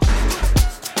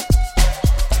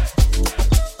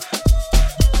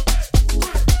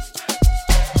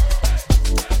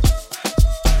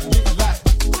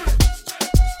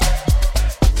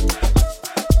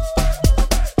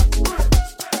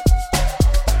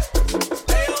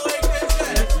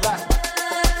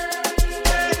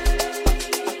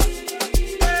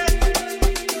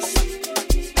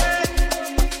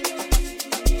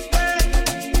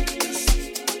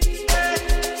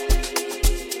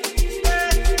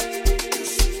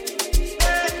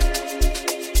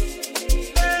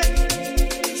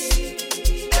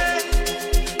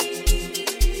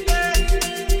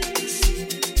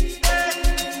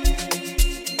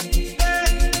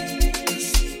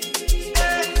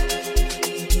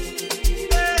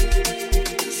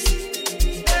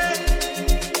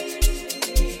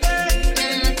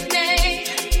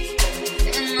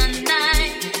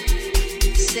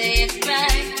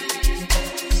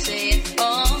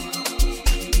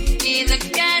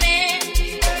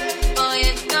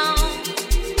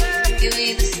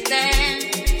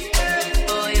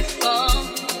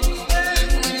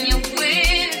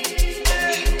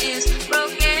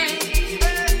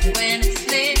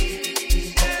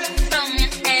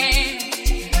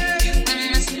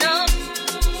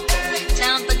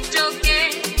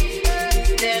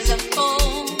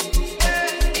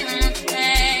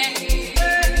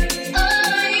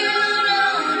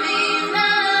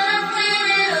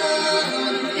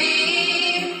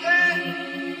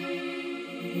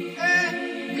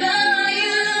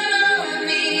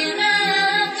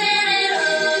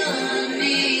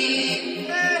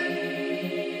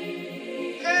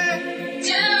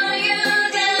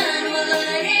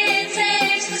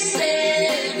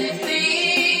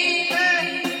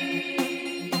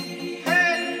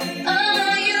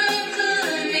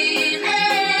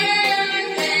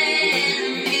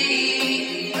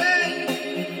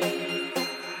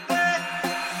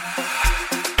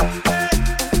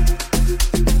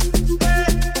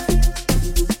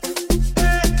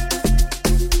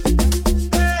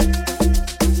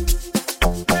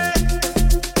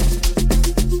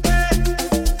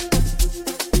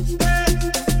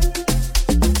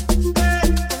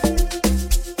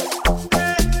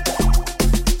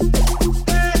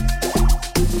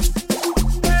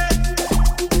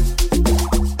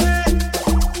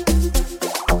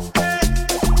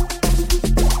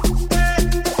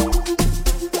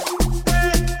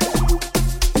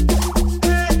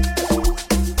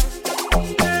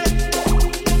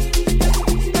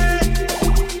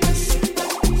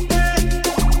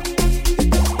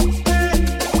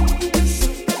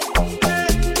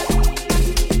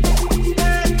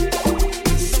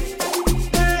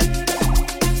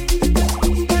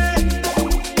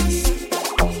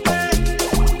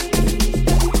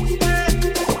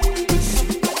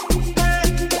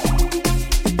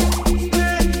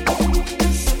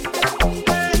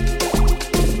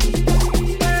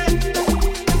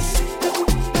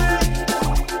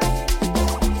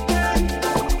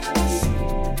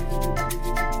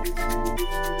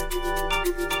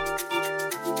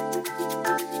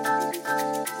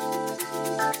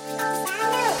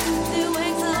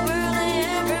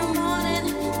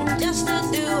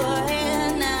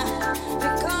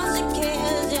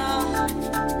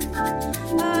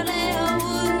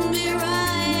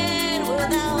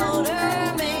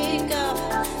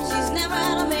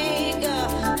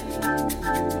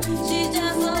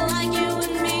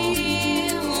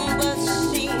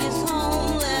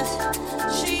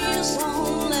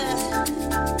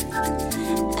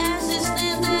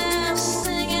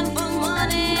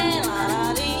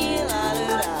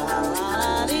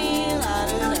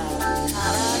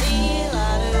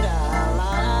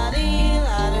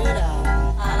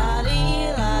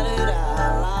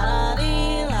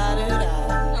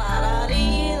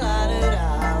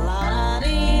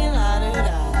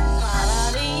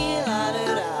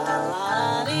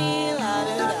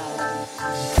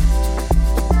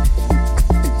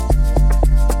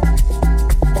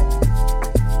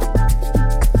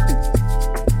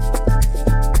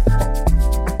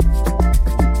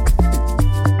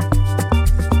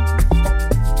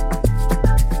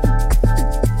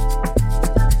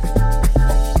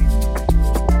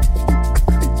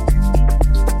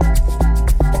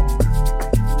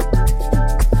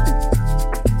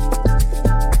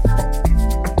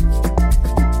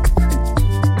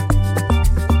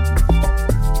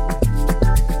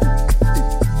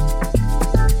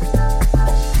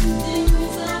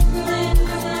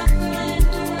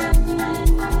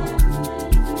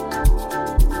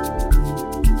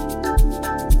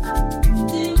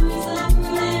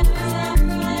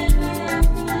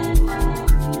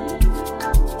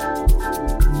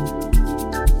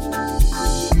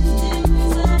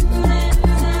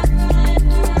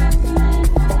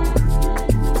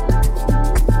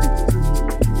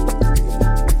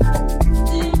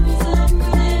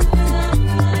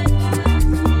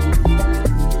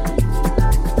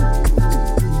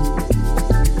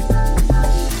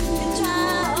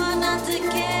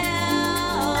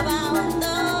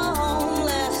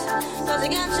 'cause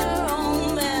you got your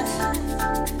own mess.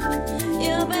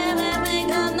 Your baby ain't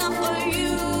got enough for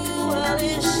you. Well,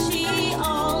 is she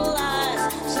all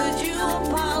lies? Should you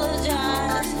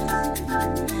apologize?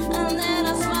 And then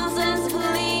a smile says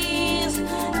please,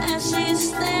 and she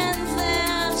stands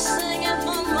there singing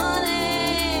for money.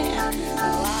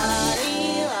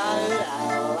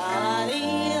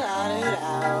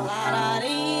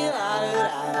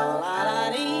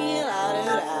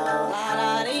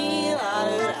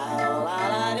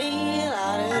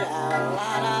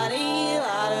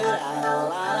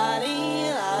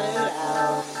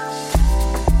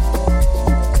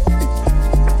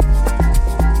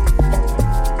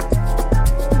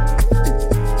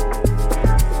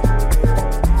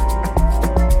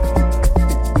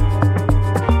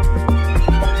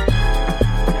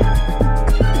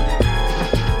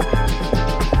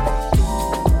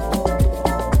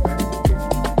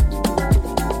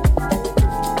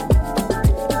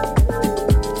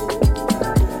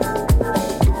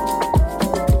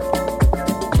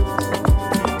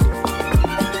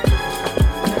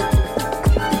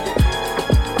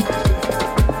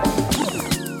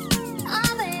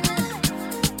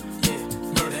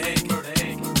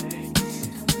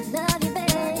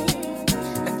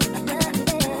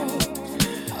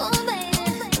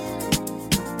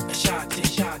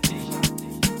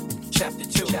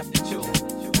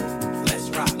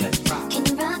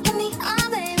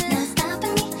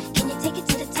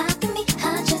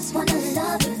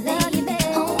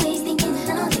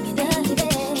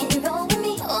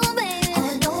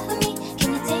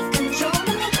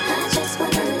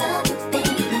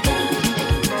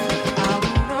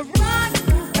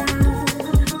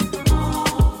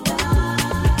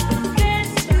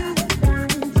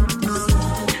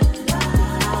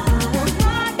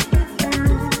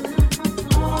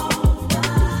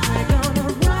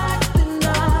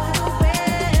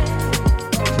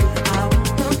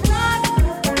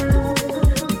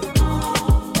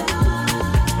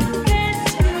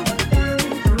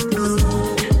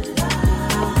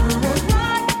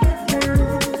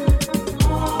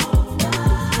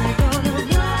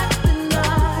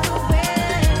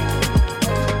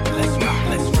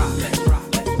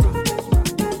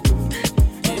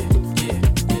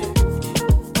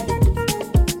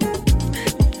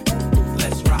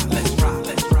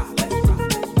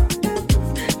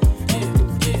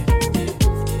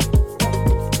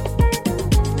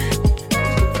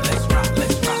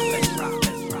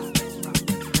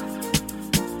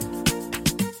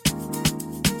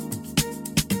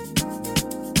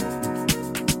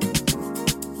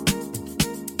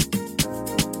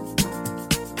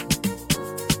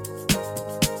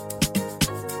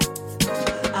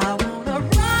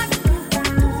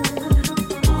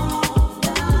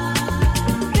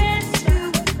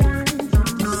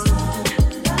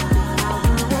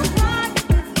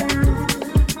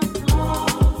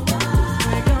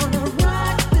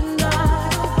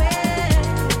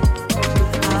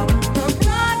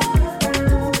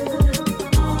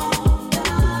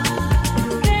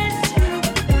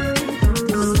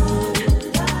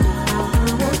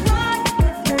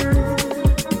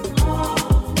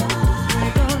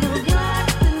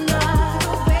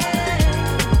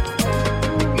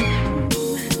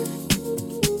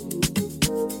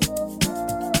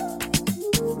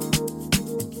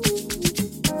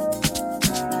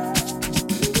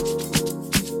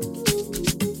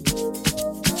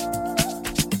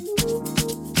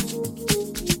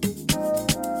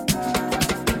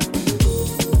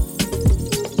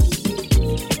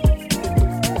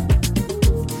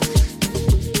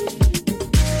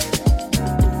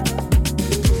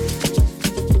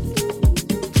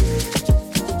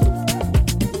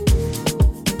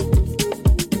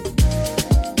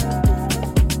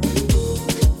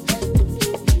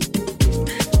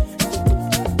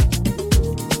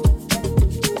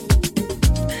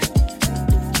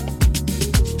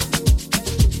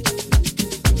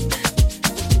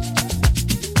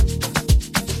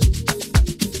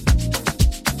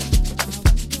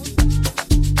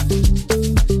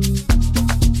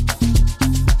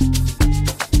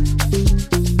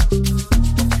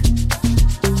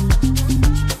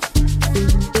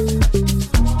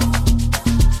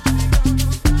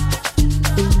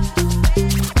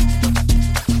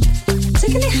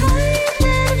 Heart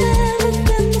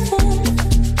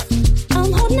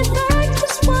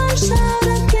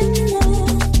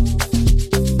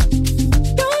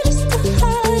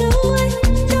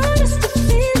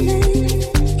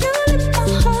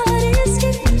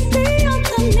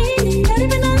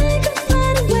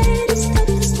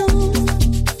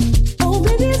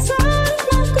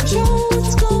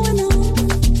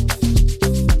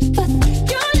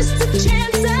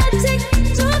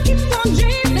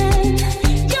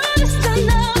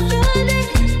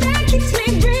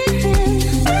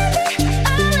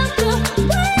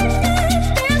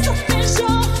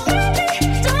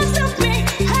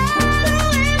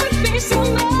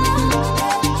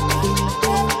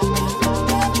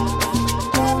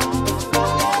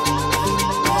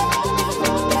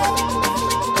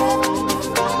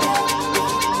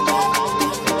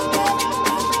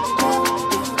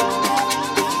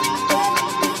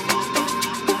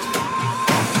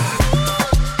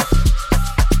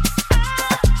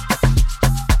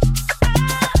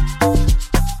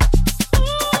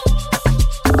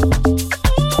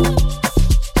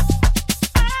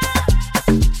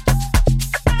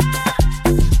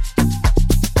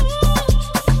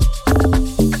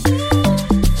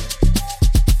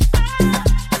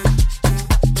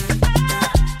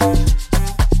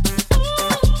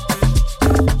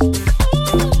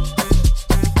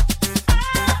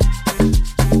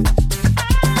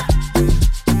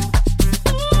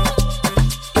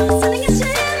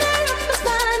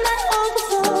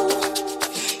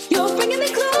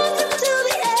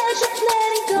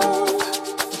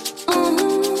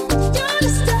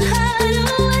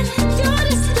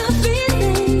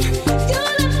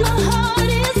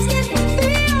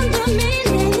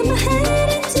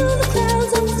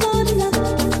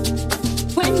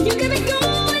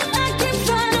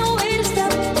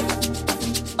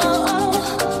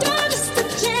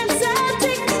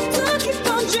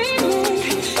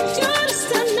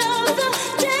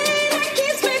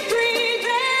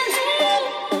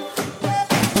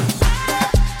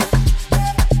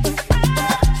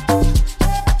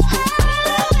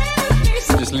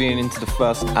into the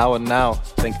first hour now.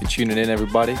 Thank you for tuning in,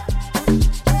 everybody.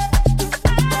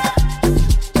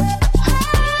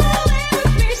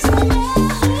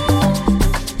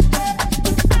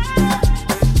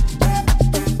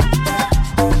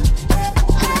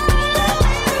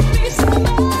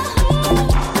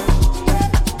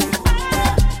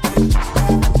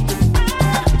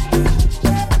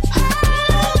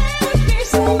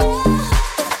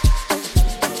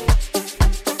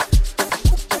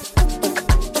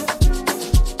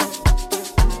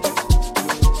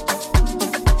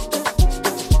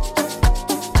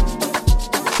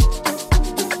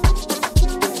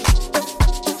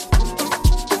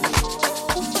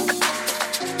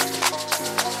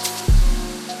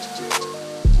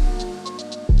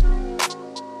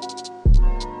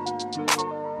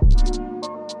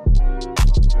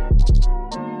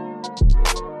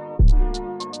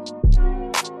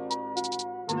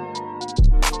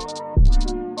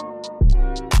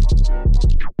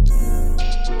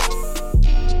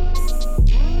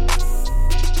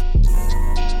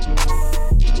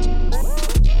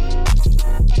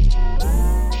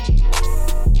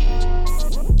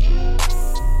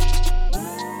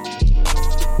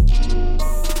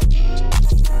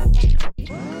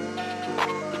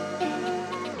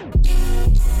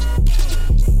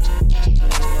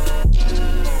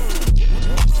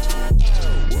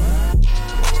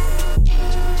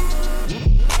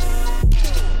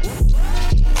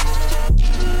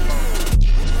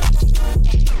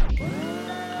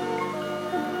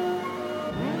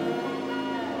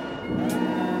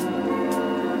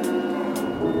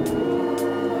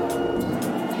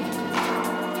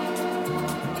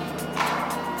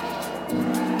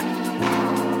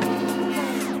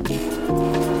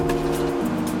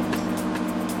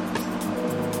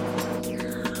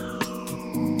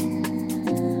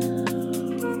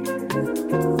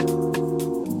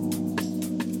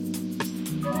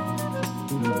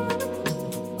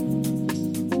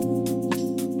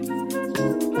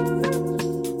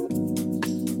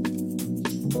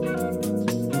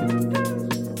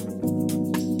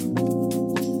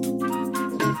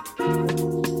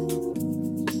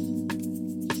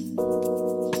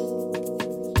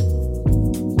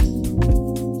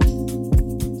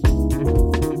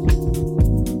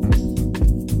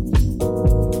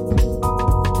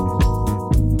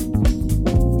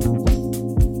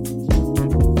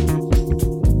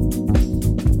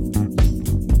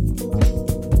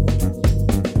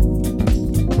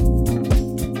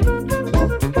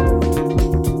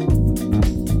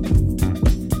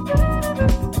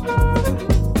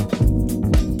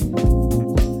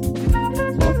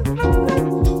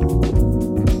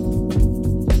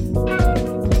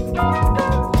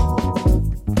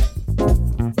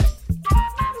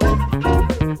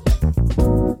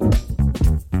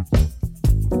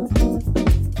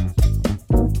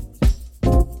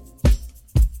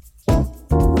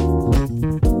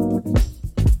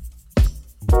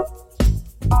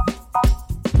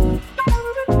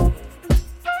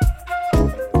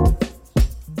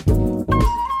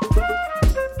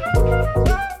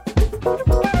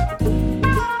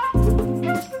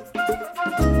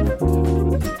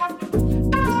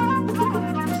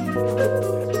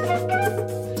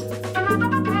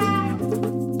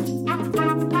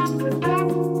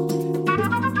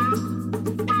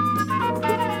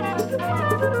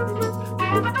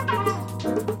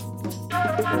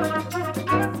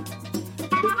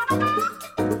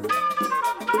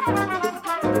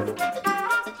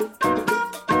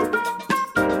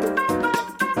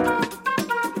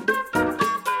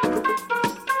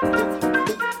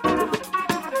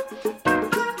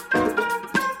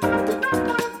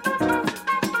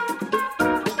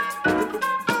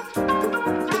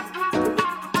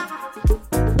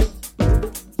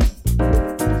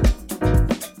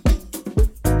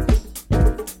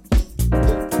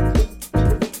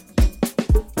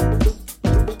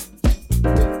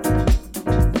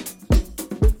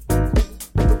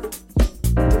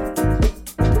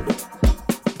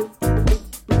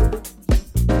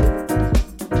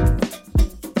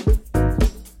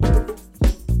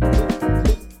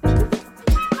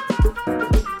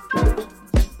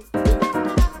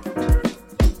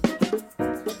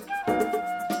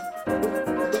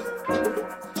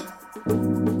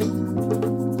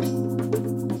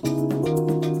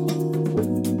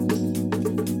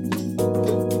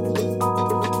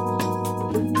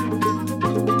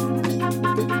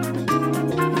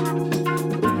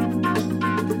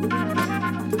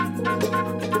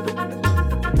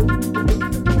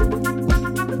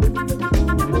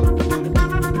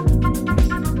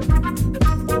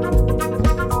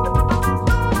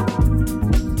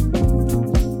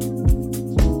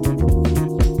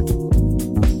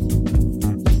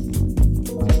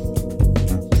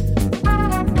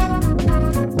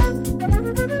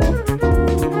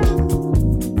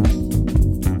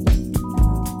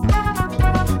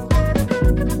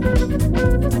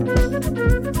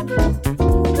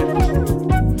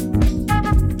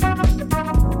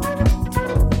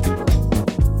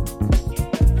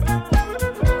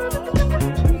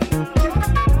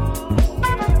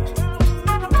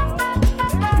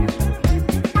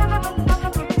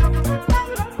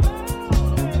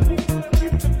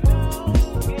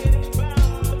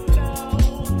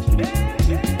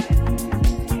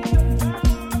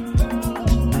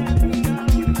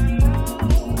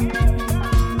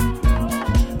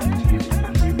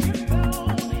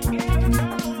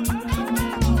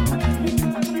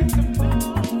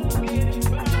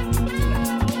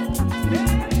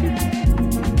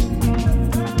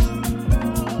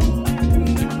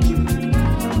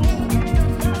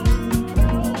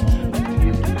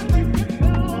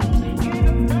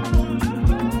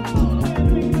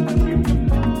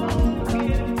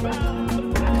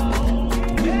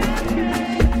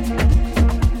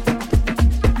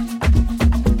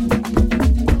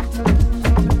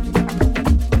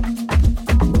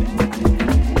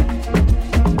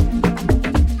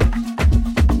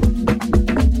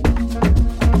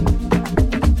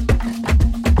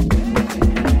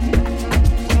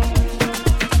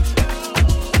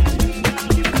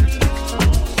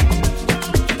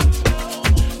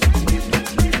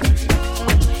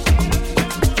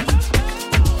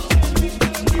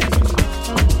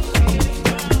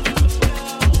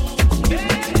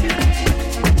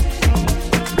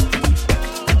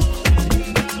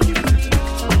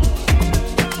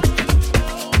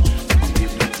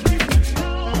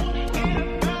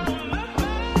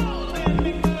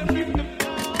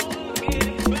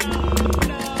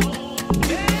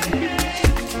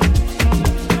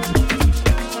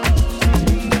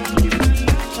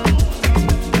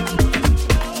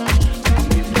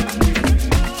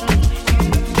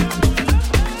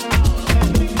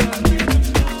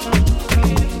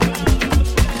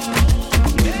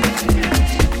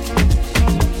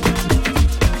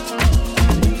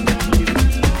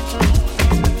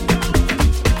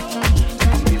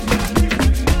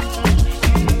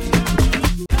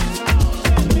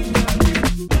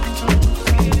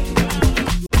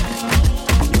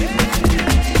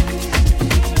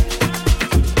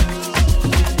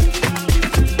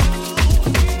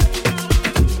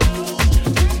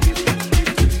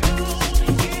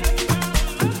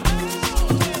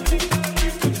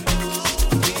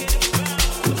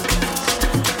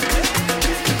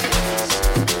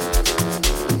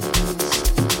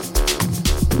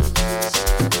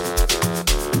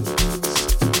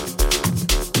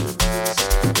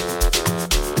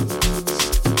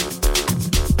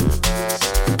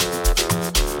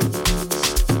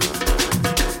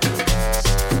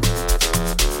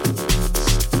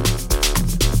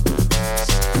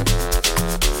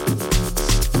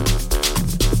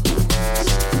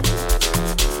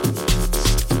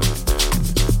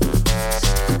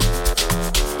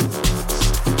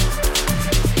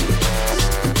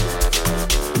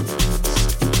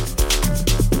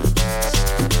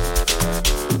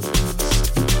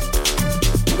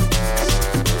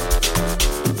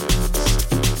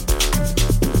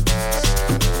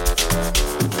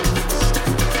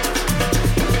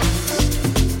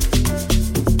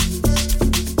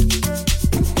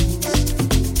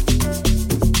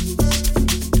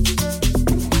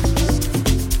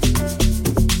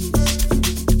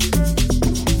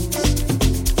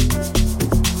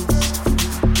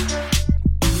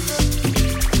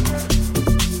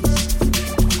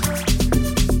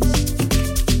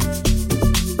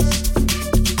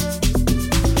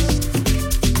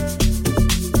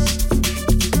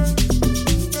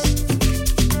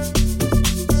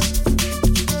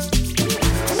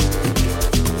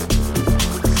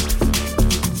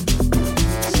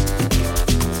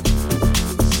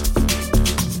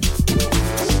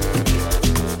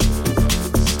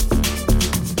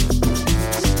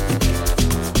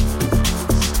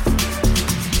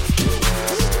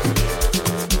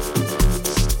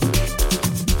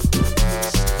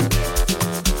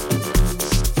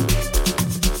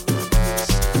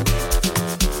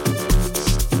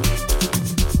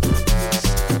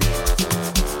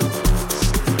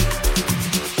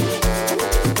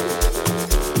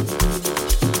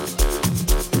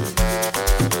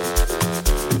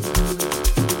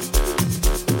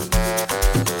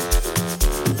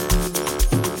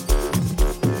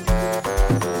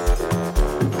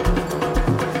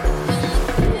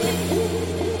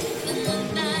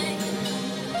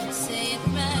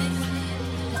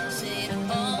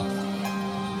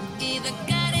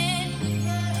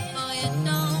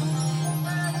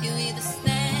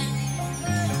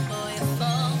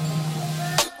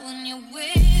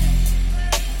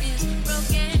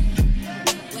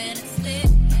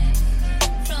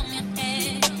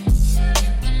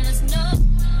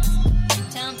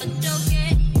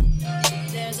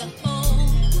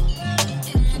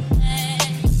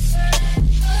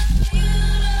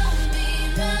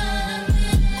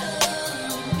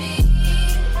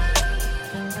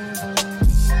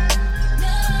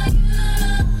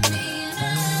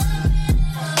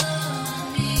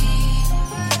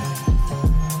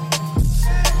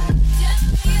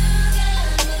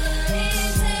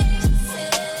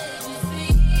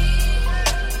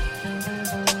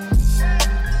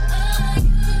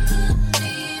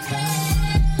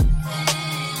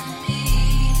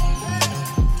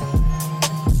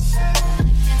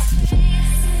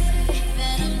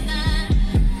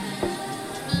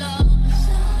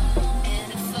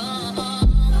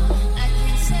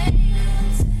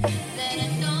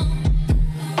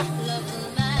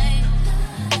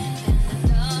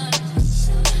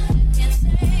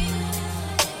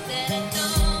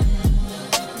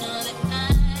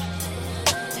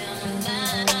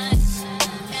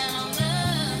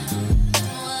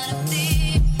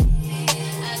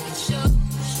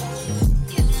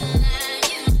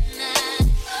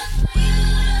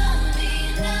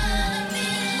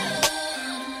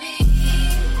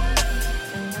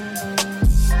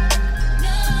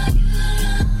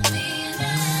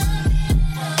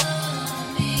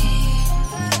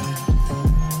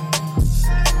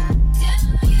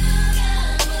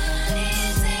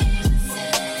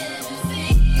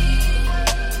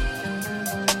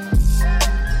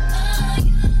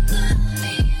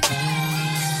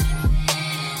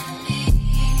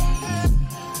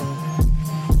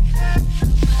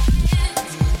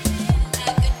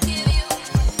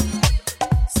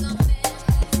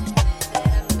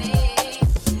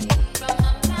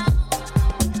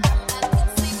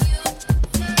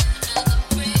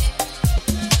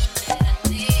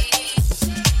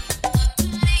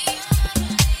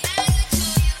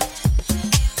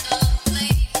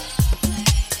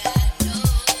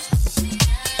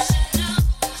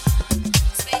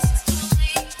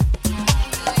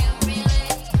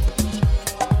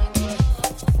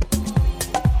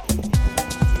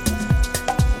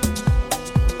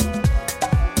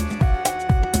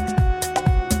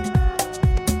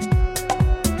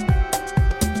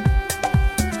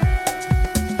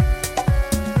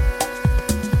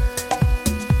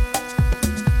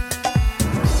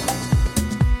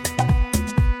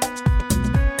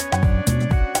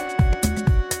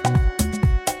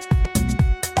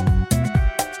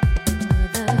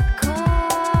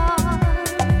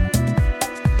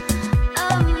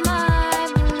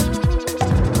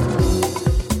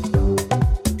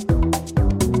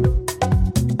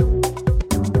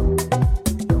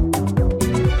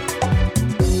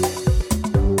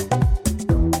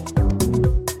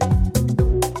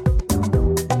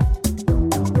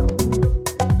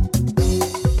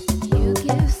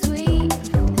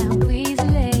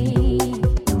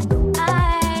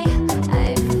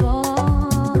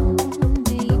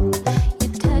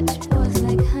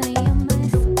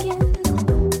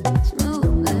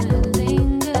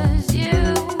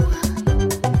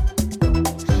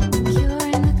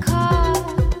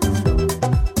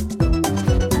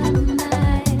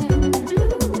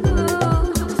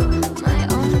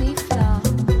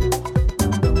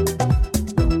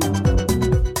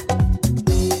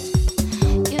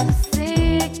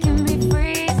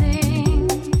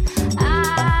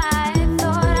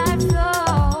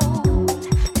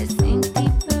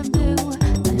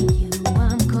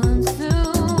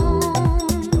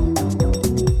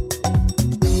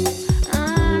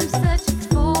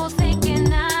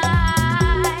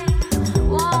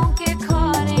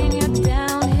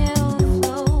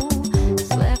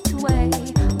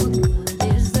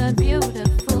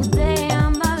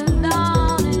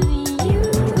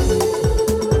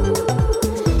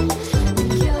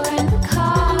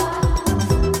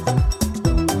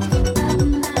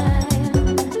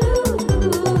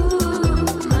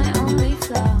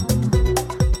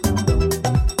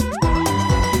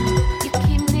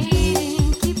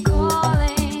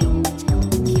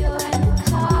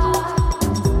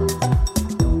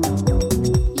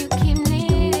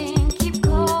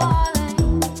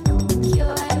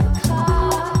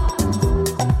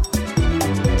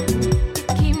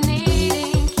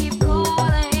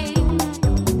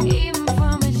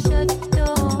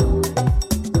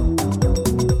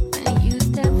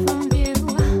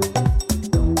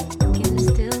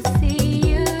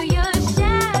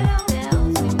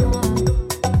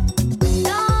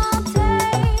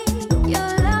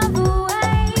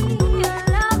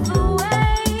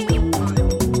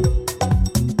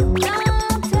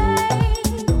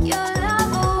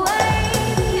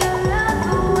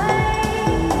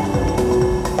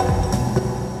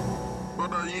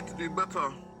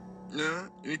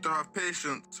 need to have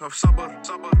patience, have sabr.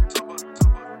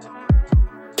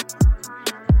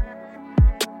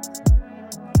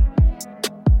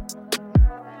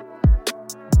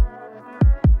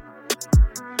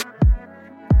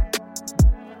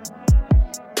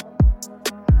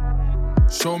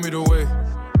 Show me the way.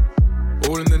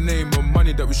 All in the name of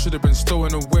money that we should have been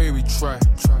stowing away. We try.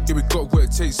 Yeah, we got what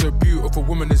it takes. A beautiful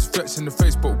woman is vexed in the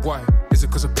face, but why? Is it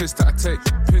cause of piss that I take?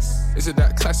 Piss? Is it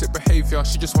that classic behaviour?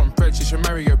 She just want bread, she should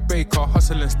marry a baker.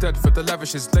 Hustle instead for the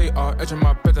lavishes later. Edge of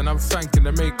my bed and I'm thanking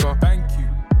the maker. Thank you.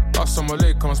 Assalamu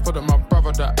alaikum, spot at my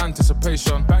brother, that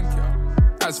anticipation. Thank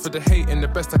you. As for the hating, the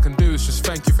best I can do is just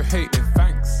thank you for hating.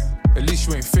 Thanks. At least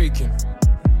you ain't faking.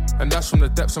 And that's from the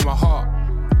depths of my heart.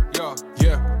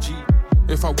 Yeah, G.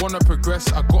 If I wanna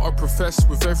progress, I gotta profess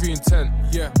with every intent.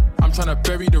 Yeah, I'm tryna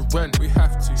bury the rent. We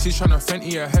have to. She's tryna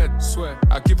fenty ahead. Swear,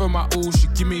 I give her my all, she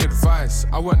give me advice.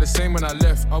 I weren't the same when I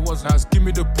left. I wasn't. Now it's give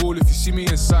me the ball. If you see me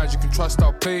inside, you can trust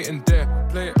I'll play it in there.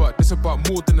 Play it. But it's about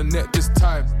more than the net this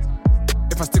time.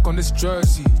 If I stick on this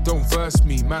jersey, don't verse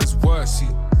me, man's worthy.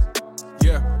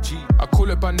 Yeah, G. I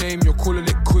call it by name, you're calling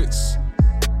it quits.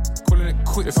 Calling it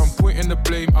quits. If I'm pointing the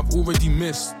blame, I've already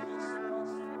missed.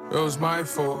 It was my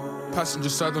fault. Passenger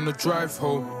side on the drive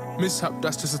home. Mishap,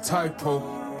 that's just a typo.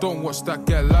 Don't watch that,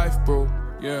 get life, bro.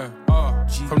 Yeah,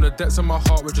 from the depths of my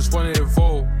heart, we just wanna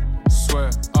evolve. Swear,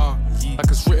 like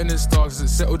it's written in stars,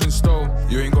 it's settled in stone.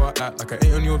 You ain't gotta act like I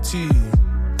ain't on your team.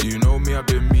 You know me, I've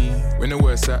been me. When the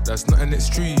worst at, that's nothing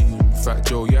extreme. Fat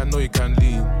Joe, yeah, I know you can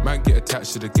lean. Man, get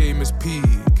attached to the game is peak.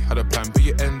 Had a plan, but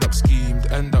you end up schemed,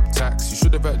 end up taxed. You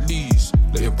should have at least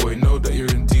let your boy know that you're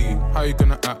in deep. How you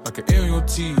gonna act like I ain't on your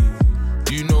team?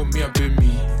 You know me, I've been me.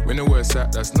 When the worst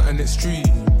at, that's nothing extreme.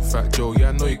 Fat Joe, yeah,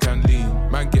 I know you can lean.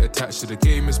 Man, get attached to the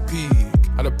game is peak.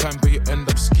 Had a plan, but you end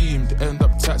up schemed, end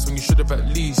up taxed when you should have at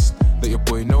least let your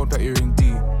boy know that you're in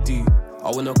deep. I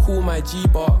wanna call my G,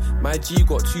 but my G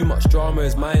got too much drama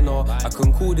as minor. I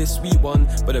can call this sweet one,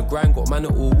 but the grind got man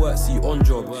at all work, see on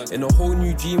job. In a whole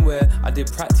new dream where I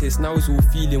did practice, now it's all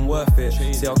feeling worth it.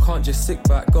 See, I can't just sit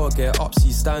back, gotta get up,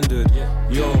 see standard.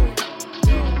 Yo,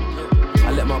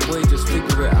 I let my boy just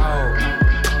figure it out.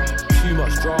 Too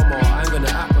much drama, I ain't gonna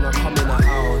act when I come in the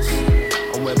house.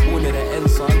 And we're born at the end,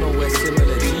 so I know we're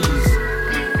similar G's.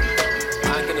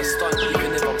 I ain't gonna stunt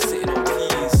even if I'm sitting on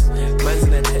keys. Man's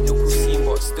in a technical scene,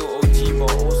 but still OG,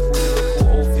 but old school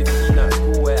Liverpool, 015 at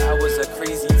school where I was a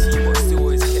crazy T, but still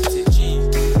always kept it G.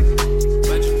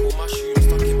 Magical mushrooms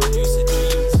stuck in my lucid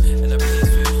dreams, and a place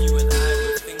with you and I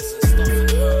with things and stuff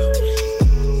and her.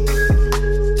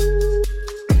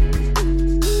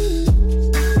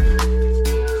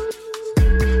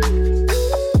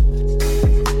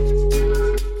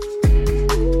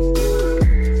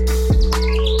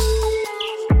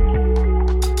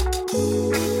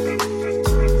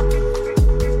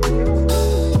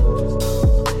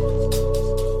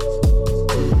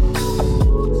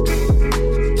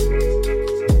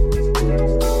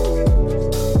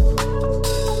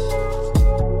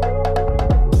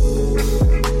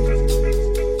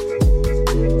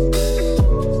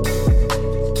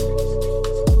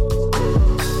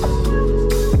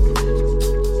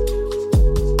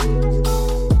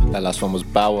 Last one was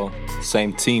Bow,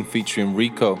 same team featuring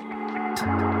Rico.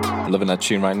 Loving that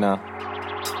tune right now.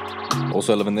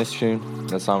 Also loving this tune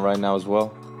that's on right now as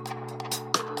well.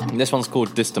 And this one's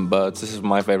called Distant Birds. This is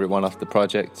my favorite one off the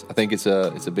project. I think it's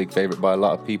a big favorite by a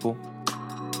lot of people.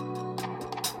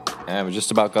 And we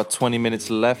just about got 20 minutes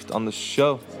left on the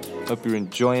show. Hope you're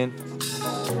enjoying.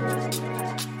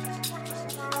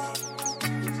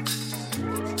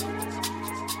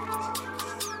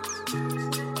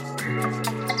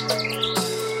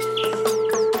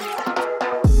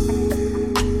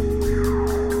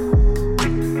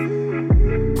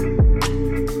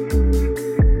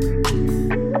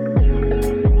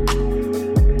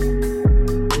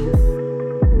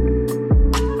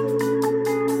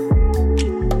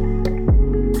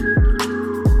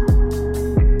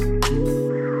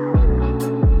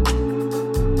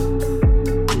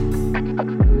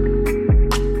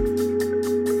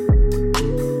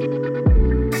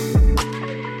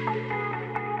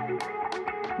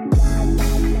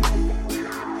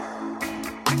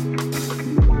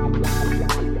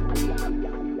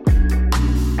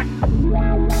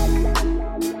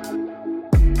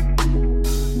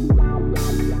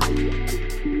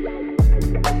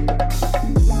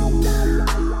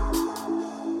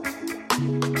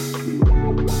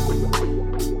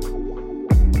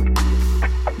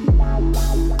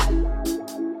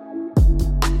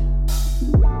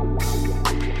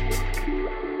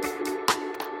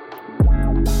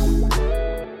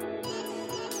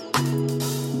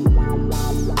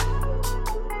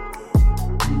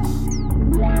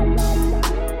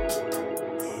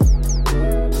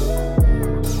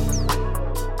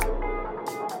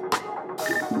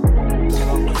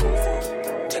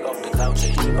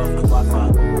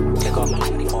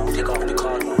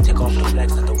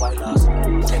 white loss.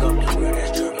 Take off the weird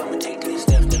ass jerk, I'ma take these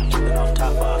steps to keep it off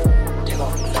top off. Take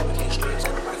off the fabricate streets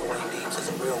and the microwave beams, it's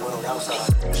a real world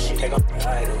outside. Take off the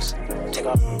idols, take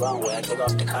off the runway, take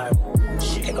off the Cairo.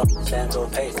 Take off the Santo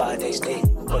Pay, 5-day stay,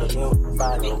 put a meal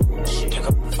Friday. Take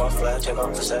off the far flag, take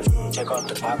off the section, take off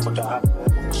the pop with the hop.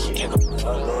 Take off the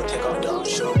low, take off the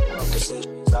unsure, the shit.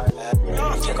 Take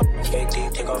off the fake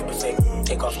deep, take off the fake,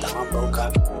 take off the humble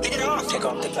copy. Take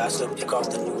off the gossip, take off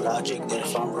the new logic, then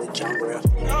if I'm with John Griff.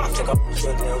 Take off the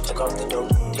shit nail, take off the dope,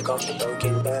 take off the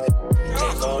broken bag.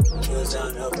 Take all the goods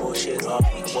on the bullshit off,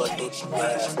 what did you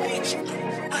have?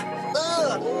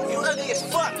 You ugly as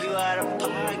fuck. You out of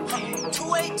pocket. 2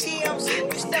 ATMs,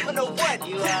 you stepping to what?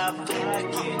 You out of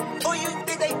pocket. Who you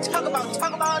think they talk about?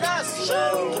 Talk about us.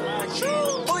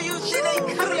 Who you think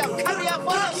they carry up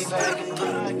us?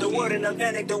 The world in a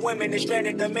panic, the women is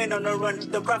stranded, the men on the run,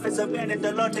 the profits abandoned,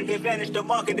 the law take advantage, the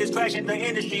market is crashing, the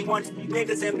industry wants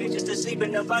niggas and bitches to sleep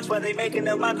in the box while they making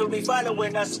a mockery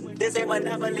following us. This ain't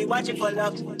monopoly watching for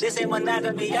love. This ain't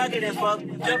monogamy, y'all getting fucked.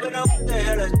 Jumping up the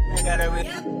hell, I gotta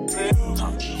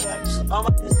all my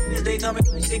business, they tell me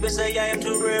to sleep and say I am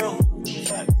too real.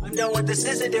 I'm done with the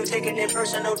sensitive, taking it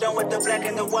personal, done with the black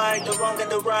and the white, the wrong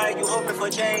and the right. You hoping for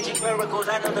change and miracles,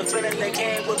 I know the feelings that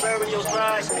came with burial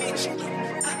cries.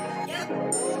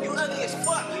 You ugly as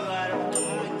fuck. You out of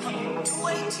 2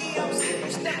 ATMs,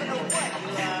 you stepping on what?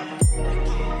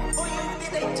 Who you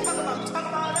think they talk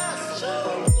about us?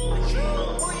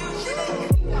 Who you think they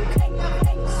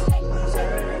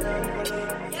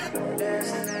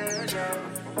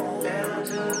never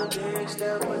do the big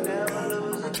step, but never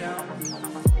lose account.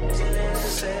 Till in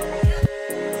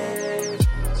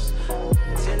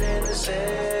the safe.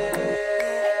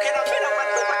 Can I fit on my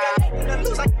loop? I got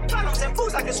lose like bottles and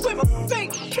booze. I can swim up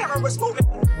fake. Cameras moving,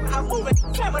 I'm moving.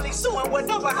 Family suing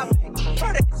whatever I make.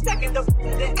 Heard it stacking the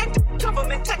active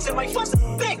government taxing my funds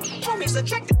bank. Homies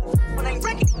attracted when I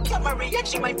rank it. Got my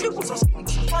reaction, my pupils on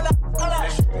stage. Hold up.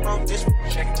 This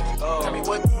check it. Tell me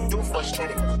what you do for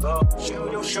aesthetic.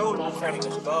 Show your show, no credit.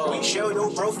 We show your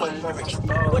bro for leverage.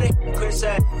 What it could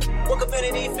say? What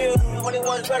community feel? Only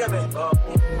one's relevant.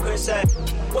 Could say?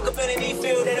 What community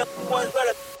feel? They the one's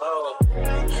relevant.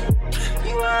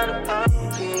 You out of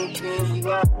pocket,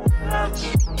 you out of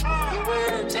pocket. You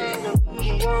entertain them,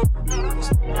 you won't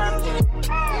stop it.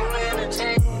 You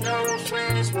entertain no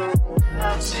friends, won't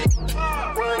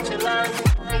what you like,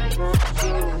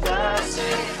 I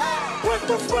say. What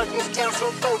the fuck is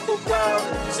council vocal, dog?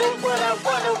 Say what I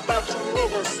want about you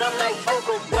niggas. I'm like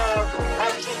vocal, dog.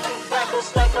 I treat you rappers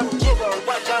like I'm Jigga.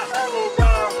 Watch out, honey,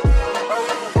 dog. Oh,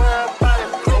 you world about it.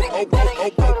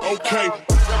 Okay.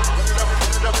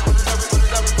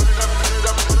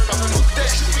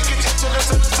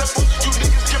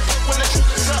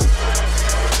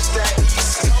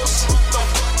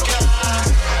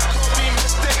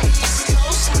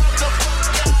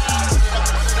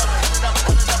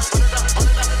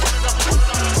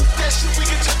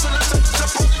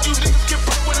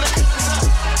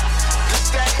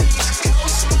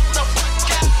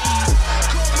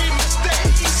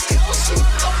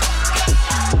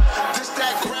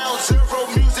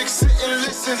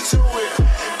 To it.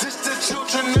 This the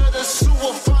children of the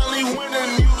sewer finally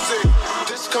winning music.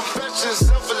 This confessions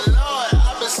of a Lord,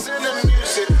 I've been sending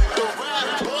music. The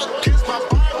rap book is my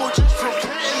Bible, just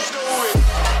repenting through it.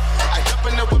 I jump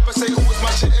in the whip and say, who is my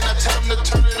shit? And I tell them to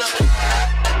turn it up.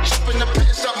 Jump in the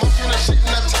pit and stop motion and shit,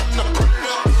 and I tell them to burn it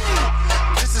up.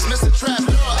 This is Mr. Trap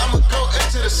Lord, I'ma go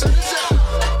into the sunset.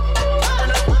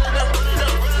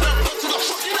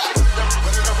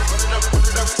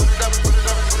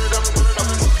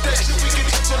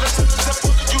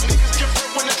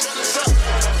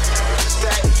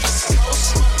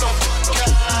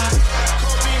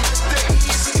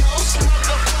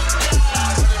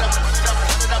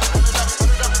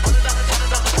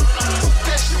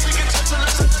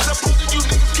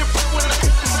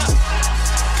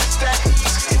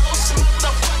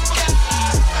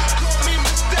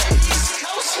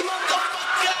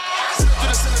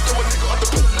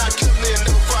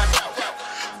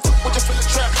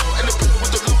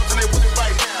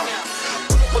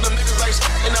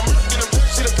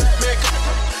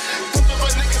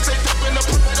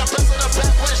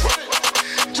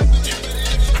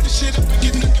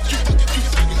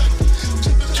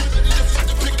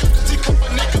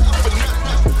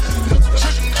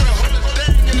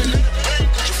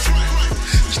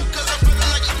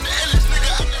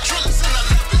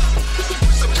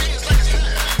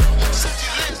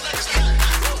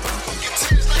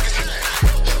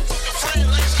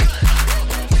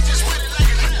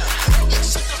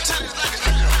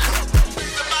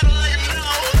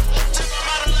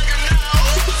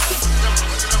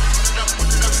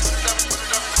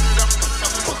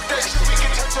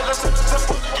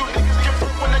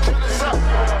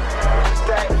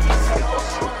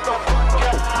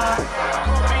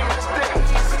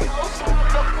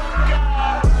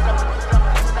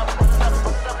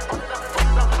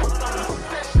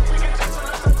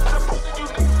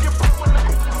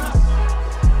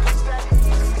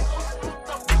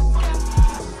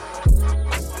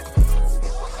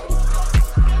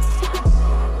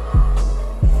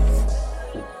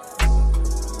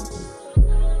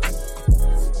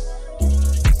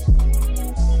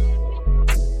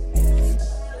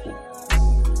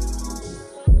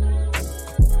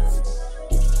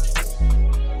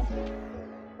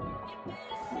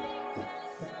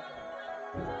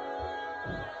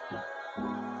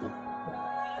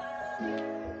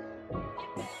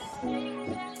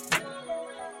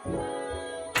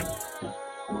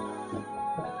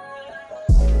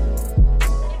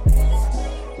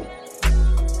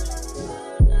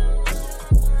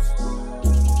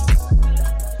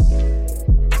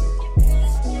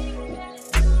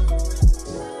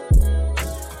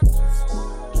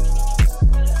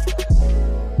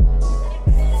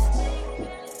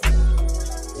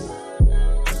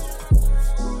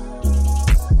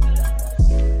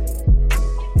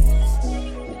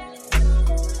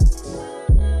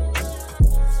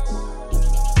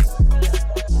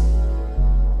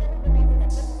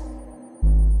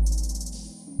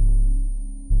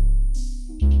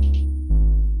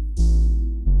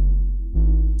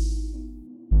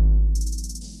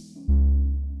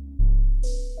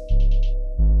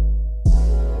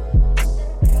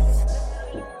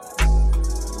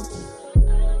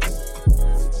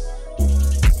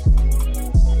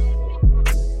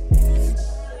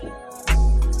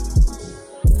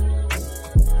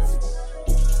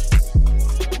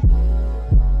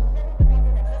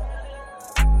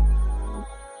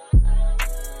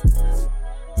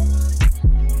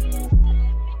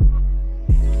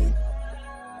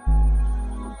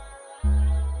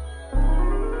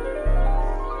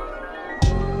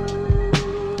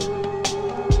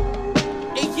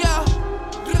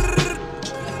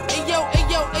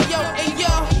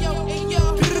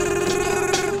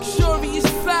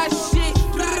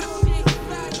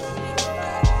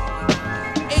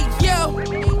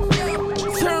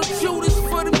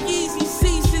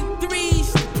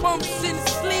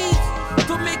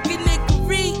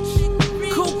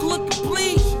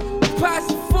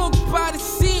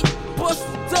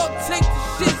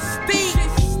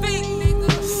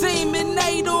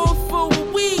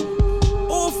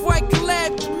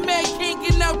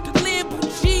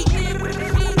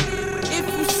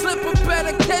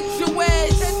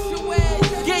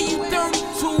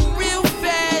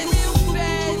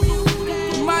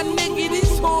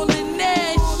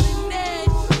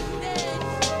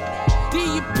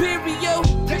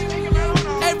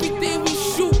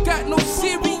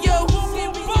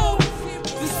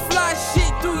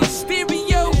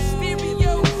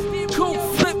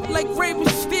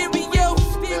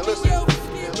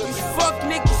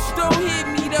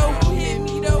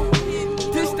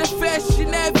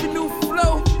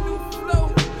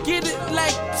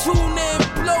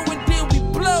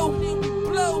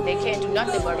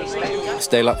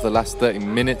 Stay locked for the last 30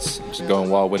 minutes. I'm just going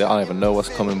wild with it. I don't even know what's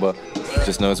coming, but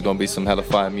just know it's going to be some hella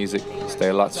fire music.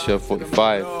 Stay locked to show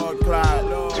 45.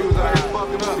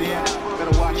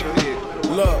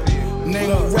 Look,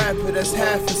 name a rapper that's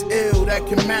half as ill, that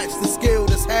can match the skill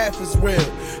that's half as real.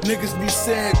 Niggas be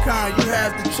saying, Con, you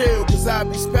have to chill, cause I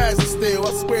be spazzing still.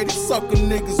 I swear these sucker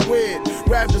niggas weird.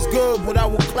 Rap is good, but I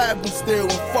will clap them still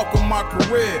and fuck on my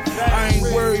career. I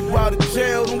ain't worried about a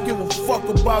jail, don't give a fuck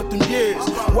about them years.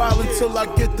 While until I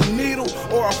get the needle,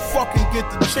 or I fucking get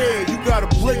the chair. You got a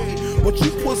blicky, but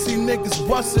you pussy niggas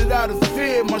busted out of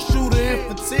fear. My shooter in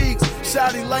fatigues,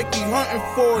 shotty like he hunting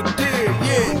for a deer.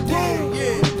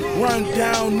 Yeah. Run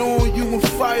down, knowing you and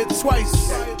fire twice.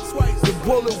 The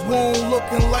bullet wound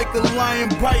looking like a lion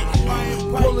bite.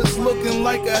 Bullets looking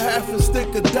like a half a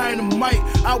stick of dynamite.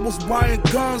 I was buying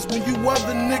guns when you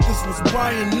other niggas was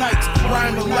buying nights.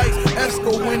 Rhyming like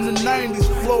Esco in the 90s.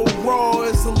 Flow raw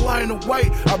as a line of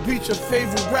white. I beat your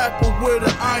favorite rapper with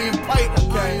an iron pipe.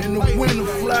 In the winter,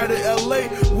 fly to LA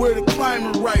where the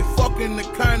climate right. Fucking the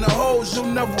kind of hoes you'll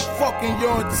never fuck in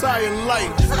your entire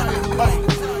life.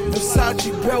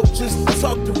 Versace belt just to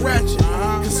tuck the ratchet.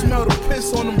 Can smell the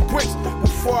piss on them bricks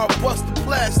before I bust the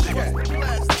plastic.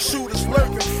 Shooters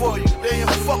lurking for you, they in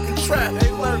fucking trap.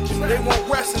 They lurking, they won't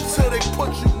rest until they put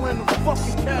you in the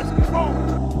fucking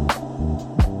casket.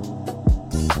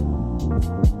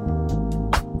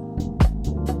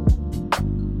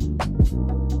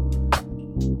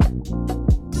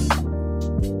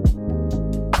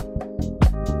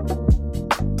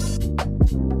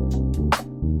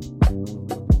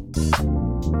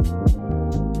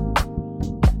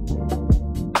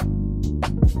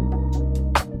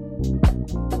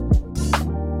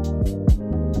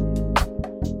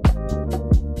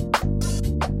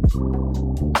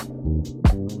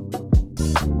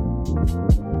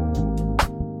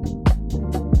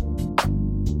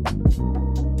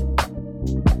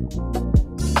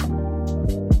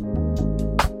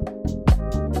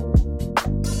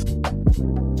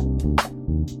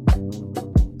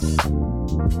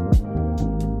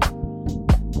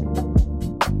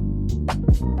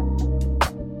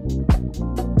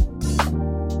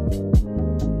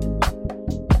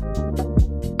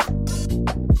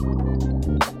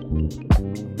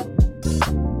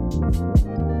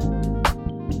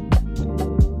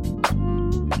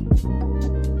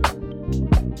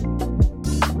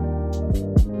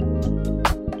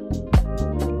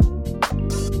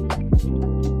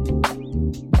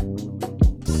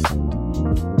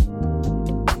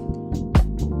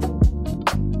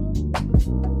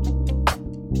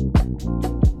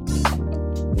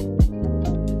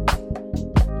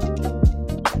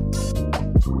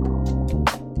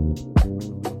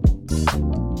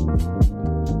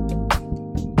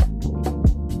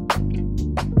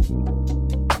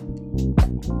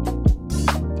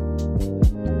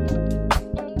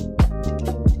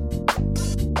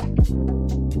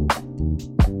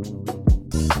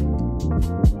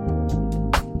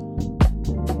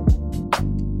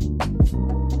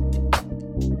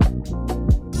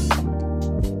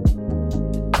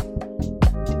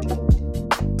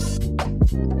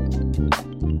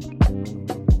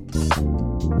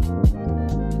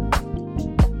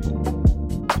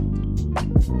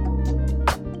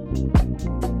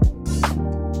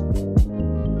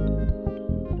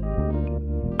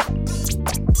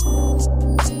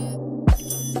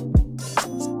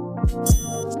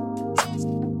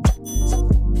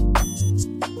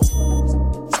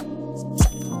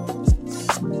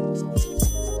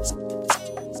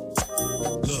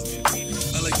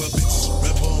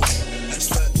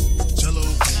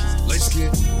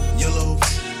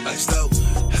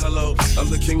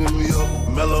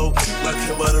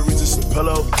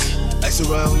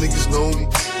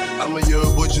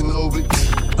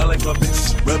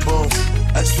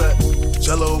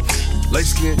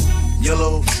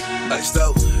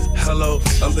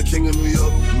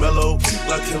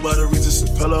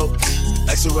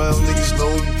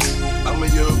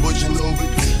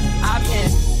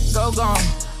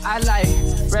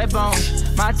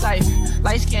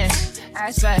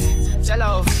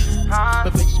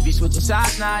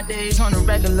 Nowadays on the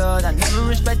regular, I never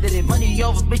respected it. Money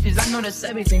over bitches, I know that's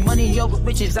everything. Money over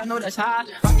bitches, I know that's high.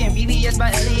 Rockin' BBS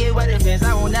by Elliot Weatherfans.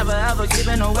 I will never ever give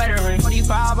in no wettering.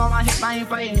 45 on my hip, I ain't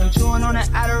fighting them. Chewing on that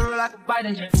Adderall like a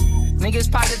vitamin.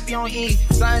 Niggas pockets be on E,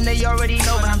 something they already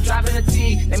know, but I'm driving a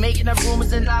T. They making up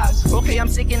rumors and lies. Okay, I'm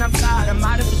sick and I'm tired, I'm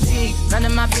out of fatigue. None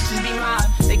of my bitches be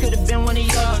mine. They could have been one of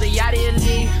yours, they out of your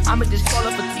league. I'ma just call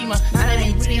her Fatima. Now that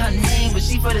ain't really her name, but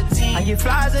she for the team. I get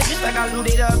flies up just like I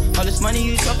looted up. All this money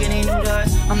you talking ain't new to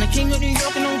us. I'm the king of New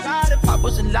York and on God. If Pop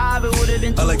was alive, it would've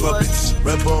been too. I like my bitches,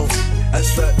 red bone,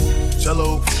 ass fat,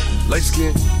 jello, light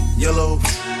skin, yellow,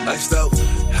 iced out.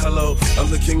 Hello, I'm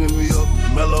the king of New York,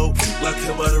 mellow. Like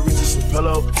him out of Regis and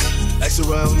Pello. Ask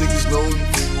around, niggas know me.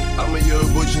 I'm a year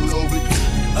boy, Ginobili.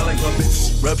 I like my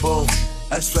bitches, red bone,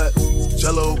 ass fat,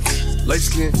 jello, light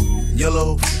skin,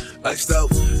 yellow, iced out.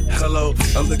 Hello,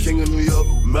 I'm the king of New York,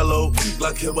 mellow.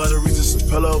 Like him out of Regis and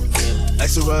Pello.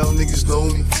 Ask around, niggas know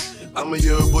me. I'm a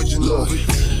year boy,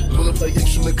 Ginobili. Wanna play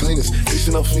extra the cleanest,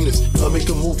 Asian Alphinas. I make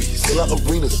a movie, sell out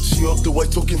arenas. She off the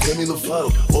white token, Demi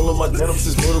Lovato. All of my denims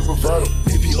is murder bravado.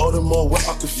 Baby, all them all wet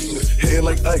Aquafina. Hair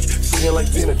like Ike, singing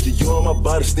like Dina. Yeah, you on my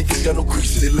body, sneakers got no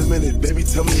creases. They limited, baby,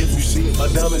 tell me if you see it. My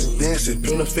diamonds dancing,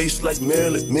 paint a face like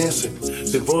Marilyn Manson.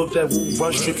 They roll up that woo,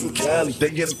 run straight from Cali.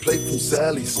 They get a plate from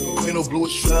Sally's. Queen of Blue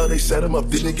Shroud, they set him up.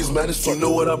 These niggas mad as fuck. You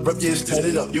know what I rep, yeah, it's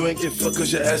tatted up. You ain't get fucked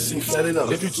cause your ass ain't fat enough.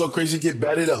 If you talk crazy, get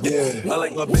batted up. Yeah, I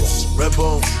like my bitches, red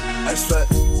bone, ice fat,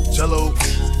 jello,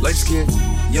 light skin,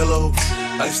 yellow,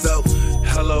 iced out.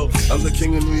 Hello, I'm the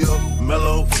king of New York,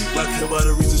 mellow. Like him out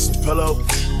of Regis and Pello.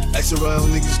 Ask around,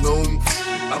 niggas know me.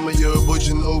 I'm a year boy,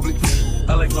 Ginobili.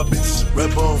 I like my bitches,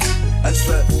 red bone, ice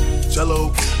fat,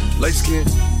 jello, light skin,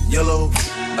 yellow,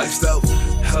 iced out.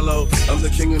 Hello, I'm the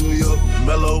king of New York,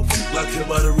 mellow. Like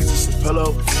him out of Regis and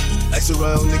Pello. Ask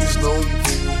around, niggas know me.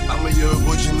 I'm a year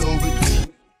boy, Ginobili.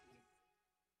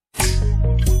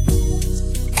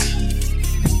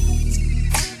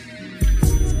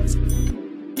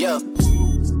 Yeah.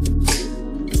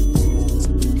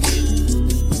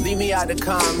 Leave me out the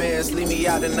comments, leave me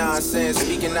out the nonsense.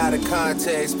 Speaking out of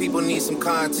context, people need some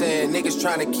content. Niggas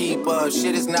trying to keep up,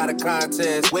 shit is not a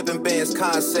contest. Whipping bands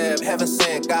concept, heaven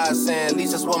sent, God sent. At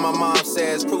least that's what my mom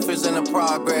says. Proof is in the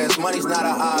progress, money's not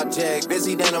an object.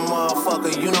 Busy than a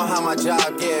motherfucker, you know how my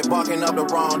job get. Barking up the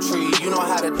wrong tree, you know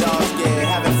how the dogs get.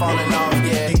 Haven't fallen off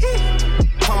yet.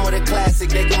 Come with a classic,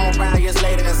 they come around years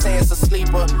later and say it's a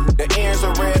sleeper. The earrings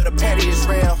are real, the petty is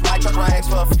real. White truck rags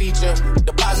for a feature.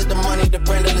 Deposit the money to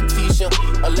Brenda Leticia,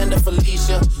 Linda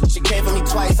Felicia. She came for me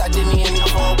twice, I didn't even know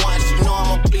her once. You know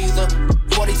I'm a pleaser.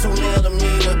 42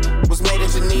 millimeter, was made in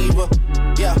Geneva.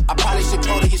 Yeah, I probably should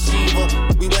go to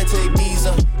Yeshiva. We went to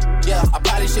Ibiza. Yeah, I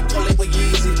probably should pull it with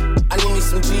Yeezy. I need me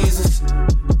some Jesus.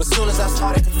 But soon as I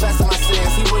started confessing my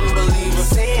sins, he wouldn't believe it.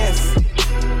 Sins.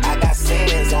 I got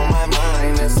sins on my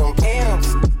mind and some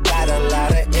M's. Got a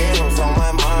lot of M's on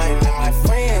my mind and my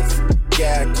friends.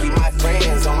 Yeah, keep my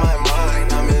friends on my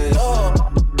mind. I'm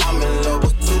in love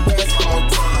with two girls one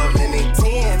time and they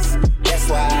tens. That's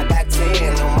why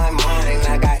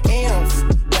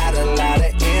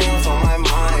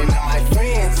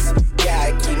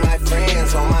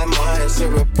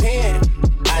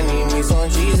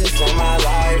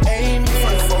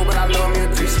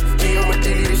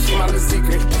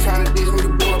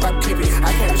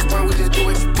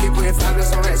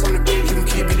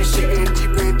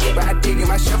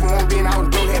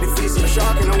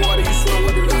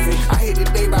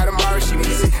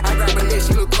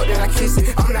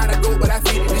I'm not a goat, but I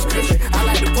fit the description. I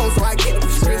like the post, so I get the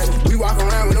prescription. We walk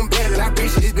around with them bands and I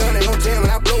bitch this gun ain't gon' jam.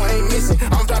 When I blow, I ain't missing.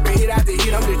 I'm dropping hit after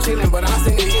hit, I'm just chillin'. But I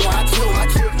sing the hit while I chill my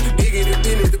chill. Bigger the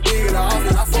business, the bigger the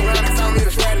office. I fuck around and found me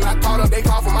the strat and I caught up. They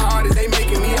call for my artists, they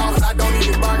making me offers. I don't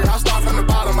even bargain, I start from the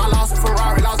bottom. I lost a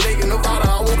Ferrari, lost Vegas, Nevada.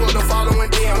 I woke up the following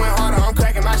day and went harder. I'm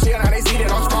cracking my shit, now they see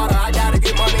that I'm smarter. I gotta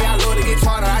get money, I love to get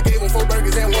charter. I gave them 4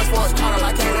 burgers and 1 sports charter.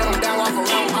 I can't let them down, walk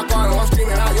around with my quarter. I'm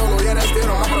screaming out YOLO, yeah, that's still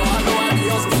the motto. I know I be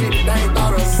on some shit that they ain't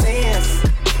thought of. Sins,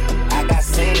 I got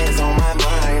sins on my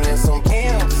mind and some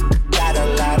M's. Got a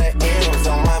lot of M's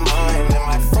on my mind and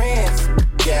my friends.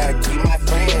 Yeah, I keep my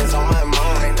friends on my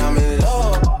mind. I'm in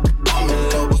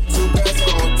love with 2 girls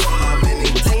at one time and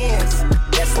they 10s.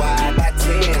 That's why I got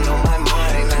 10 on my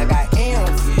mind. I got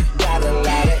M's, got a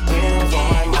lot of M's on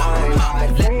my mind. My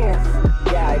friends,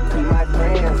 yeah, I keep my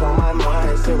friends on my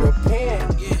mind. So repent,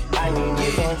 I need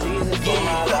this on Jesus for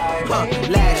my life.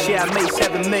 Last year I made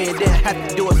 7 million, didn't have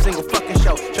to do a single fucking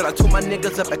show. Shout out to my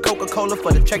niggas up at Coca-Cola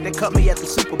for the check that cut me at the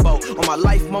Super Bowl. On my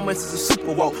life moments is a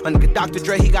Super Bowl. My nigga Dr.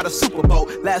 Dre, he got a Super Bowl.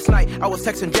 Last night I was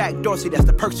texting Jack Dorsey, that's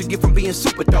the perks you get from being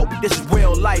super dope. This is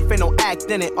real life, ain't no act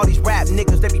in it. All these rap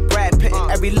niggas, they be Brad Pittin'.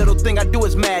 Every little thing I do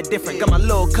is mad different. Got my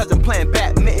little cousin playing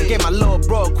badminton. Gave my little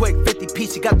bro a quick 50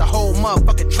 piece, he got the whole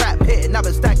motherfucking trap hitting. I've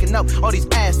been stacking up all these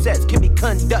assets, can be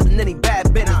conducting any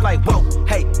bad business. Like whoa,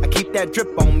 hey, I keep that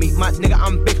drip on me. My nigga,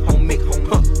 I'm big homie.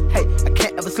 Hey, I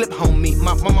can't ever slip homie.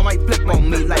 My mama might flip on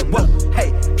me. Like whoa,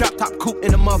 hey, drop top coupe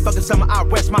in the motherfucking summer. I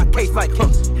rest my case like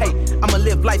hey, I'ma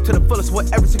live life to the fullest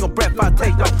with every single breath I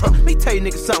take. Let me tell you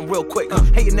niggas something real quick.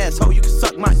 Hey, an asshole, you can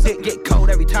suck my dick. Get cold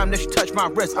every time that you touch my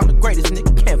wrist. I'm the greatest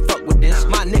nigga, can't fuck with this.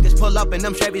 My niggas pull up in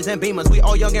them Chevys and Beamers. We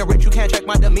all young and rich, you can't check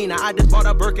my demeanor. I just bought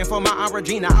a Birkin for my Aunt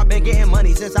Regina. I've been getting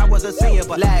money since I was a senior,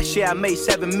 but last year I made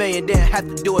 7 million, didn't have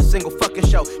to do a single fucking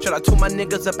show. Shout out to my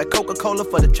niggas up at Coca-Cola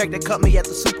for the check that cut me at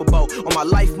the Super Bowl. On my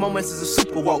life moments is a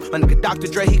Super Bowl. My nigga Dr.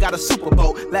 Dre, he got a Super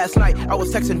Bowl. Last night I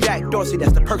was texting Jack Dorsey,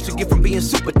 that's the perks you get from being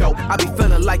super dope. I be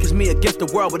feeling like it's me against the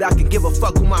world, but I can give a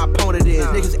fuck who my opponent is.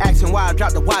 Niggas asking why I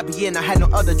dropped the YBN, I had no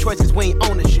other choices, we ain't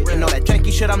owning shit. And all that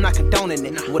janky shit, I'm not condoning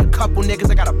it. With a couple niggas,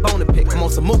 I got a bone to pick. I'm on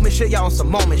some movement shit, y'all on some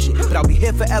moment shit. But I'll be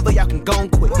here forever, y'all can go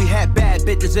and quit. We had bad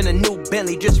bitches in a new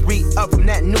Bentley, just re-up from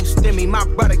that new stimmy. My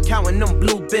brother counting them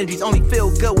blue Benjis, only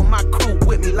feel good with my crew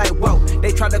with me. Like whoa,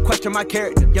 they try to question my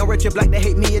character. Young, rich, and black, they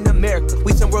hate me in America.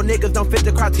 We some real niggas, don't fit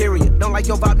the criteria. Don't like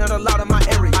your vibe, not allowed in my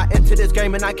area. I entered this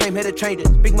game and I came here to change it.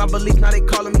 Speak my beliefs, now they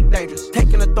calling me dangerous.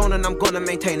 Taking the throne and I'm gonna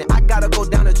maintain it. I gotta go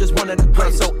down as just one of the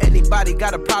greatest. So anybody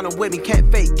got a problem with me,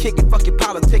 can't fake kick it, fuck your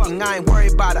politicking. I ain't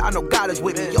worried about it, I know God is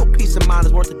with me. Your peace of mind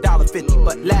is worth $1.50.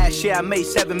 But last year I made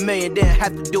 7 million, didn't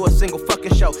have to do a single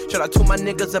fucking show. Shout out to my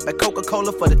niggas up at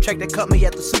Coca-Cola for the check that cut me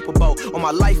at the Super Bowl. On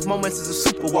my life moments is a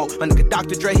Super Bowl. My nigga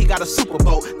Dr. Dre, he got a Super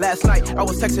Bowl. Last night I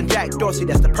was texting Jack Dorsey,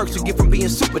 that's the perks you get from being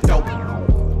super dope.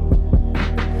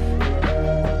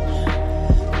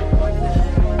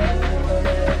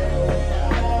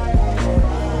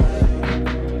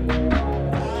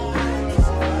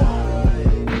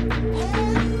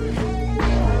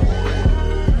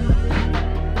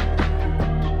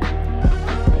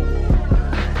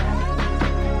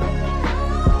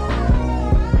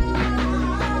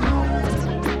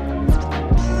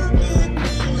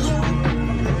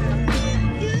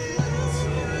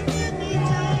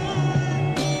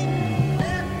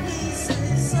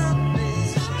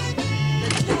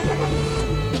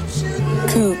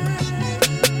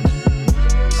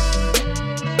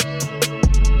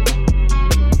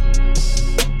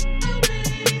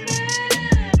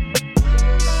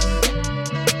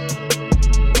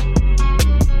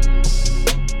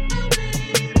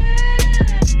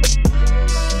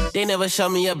 They never show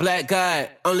me a black guy,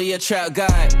 only a trap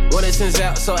guy. Wanted since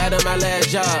out, so out of my last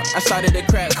job, I started to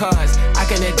crack cards. I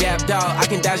can adapt, dog, I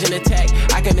can dodge and attack,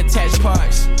 I can attach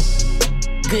parts.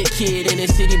 Good kid in the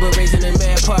city, but raising in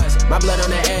mad parts. My blood on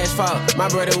the asphalt, my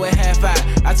brother with half eye.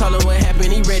 I told him what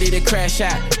happened, he ready to crash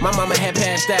out. My mama had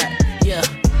passed out, yeah.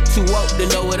 Too woke to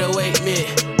know what a wait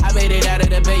meant. I made it out of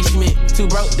the basement. Too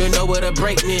broke to know what a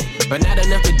break meant. But not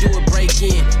enough to do a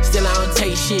break-in. Still I don't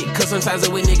take shit, cause sometimes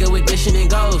a weak nigga with glitching and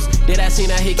goes. That I seen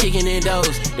out here kicking in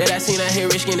doors. That I seen out here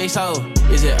risking they soul.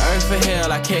 Is it earth or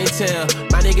hell? I can't tell.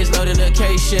 My niggas loading up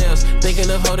K-shells, thinking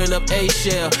of holding up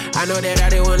A-shell. I know that I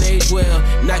didn't want age well.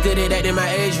 Not good at acting my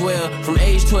age well. From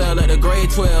age 12 up to grade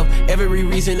 12. Every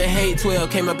reason to hate 12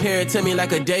 came apparent to me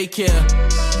like a daycare.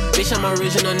 Bitch, I'm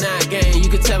original 9 game. You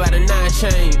can tell by the 9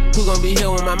 chain. Who gon' be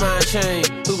here when my mind change?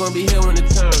 Who gon' be here when the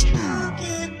turn?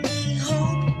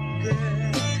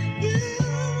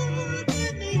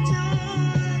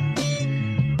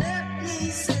 Let me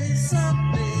say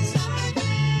something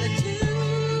that you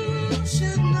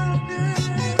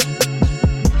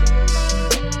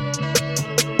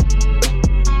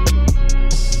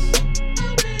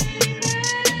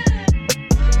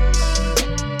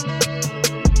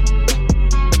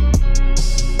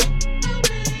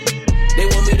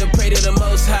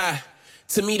most high.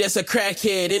 To me, that's a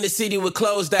crackhead in a city with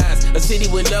closed eyes. A city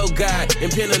with no God,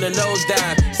 and pen on a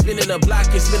nosedive. Spinning a block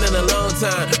and spending a long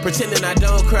time, pretending I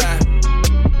don't cry.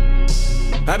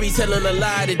 I be telling a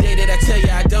lie the day that I tell you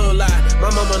I don't lie. My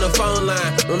mom on the phone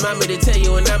line, remind me to tell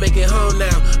you when I make it home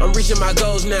now. I'm reaching my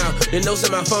goals now, the notes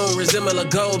on my phone resemble a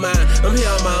gold mine. I'm here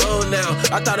on my own now,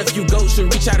 I thought a few goats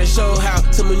should reach out and show how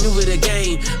to maneuver the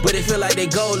game. But it feel like their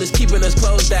goal is keeping us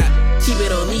closed out. Keep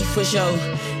it on me for sure,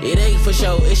 it ain't for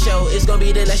show, it's show. It's gonna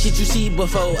be the last shit you see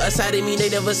before. A side of me they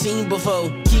never seen before.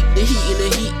 Keep the heat in the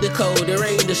heat, the cold, the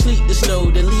rain, the sleet, the snow,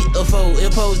 delete a foe,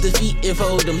 impose defeat and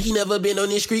fold them. He never been on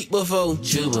this street before.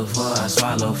 Chew before I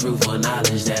swallow fruitful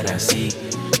knowledge that I seek.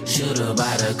 Shooter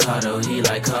by the Cardo, he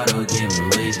like Cardo giving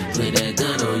ways. Put that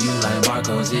gun on you like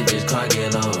Marcos if his car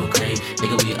get on crane.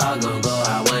 Nigga, we all gon' go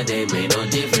out one day, make no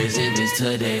difference if it's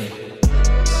today.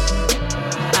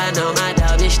 I know my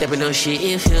dog is stepping on shit.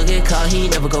 If he'll get caught, he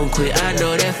never gon' quit. I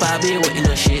know that 5 been waiting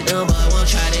on shit. Them boy won't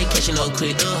try, they catching no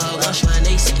quick. Them hoe wash line,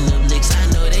 they setting up licks.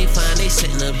 I know they fine, they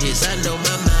setting up hits. I know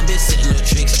my mind been setting up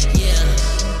tricks. Yeah.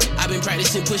 I've been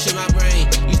practicing pushing my brain.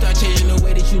 You start changing the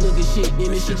way that you look at shit,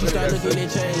 then the shit you start looking at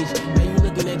change. Now you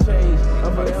looking at change.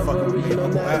 I'm forever original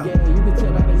now again. You can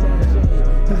tell by the sound change.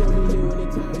 You gon' be here when the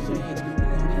time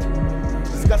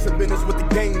change. Discussing business with the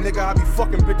gang, nigga. I be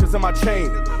fucking bitches in my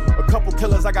chain. A couple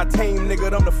killers I got tame,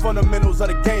 nigga. Them the fundamentals of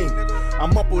the game.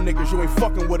 I'm up on niggas, you ain't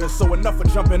fucking with us, so enough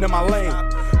of jumping in my lane.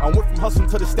 I went from hustling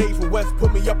to the stage when West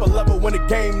put me up a level, win the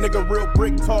game, nigga. Real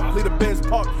brick talk, lead the Benz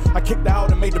park. I kicked her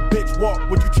out and made the bitch walk.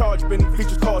 What you charge, Benny?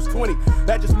 Features cost 20.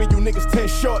 That just mean you niggas 10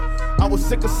 short. I was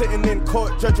sick of sitting in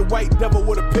court, judge a white devil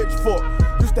with a pitchfork.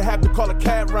 Used to have to call a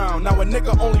cab round, now a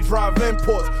nigga only drive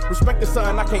imports. Respect is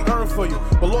something I can't earn for you,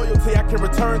 but loyalty I can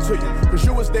return to you. Cause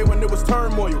you was there when it was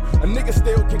turmoil. A nigga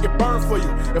still can get burned for you.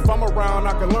 If I'm around,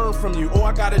 I can learn from you. Or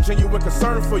I got a genuine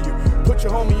concern for you. Put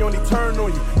your homie on, he turn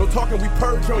on you. No talking, we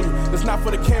purge on you. That's not for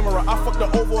the camera. I fucked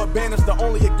her over a banners, the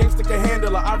only a gangster can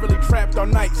handle her. I really trapped all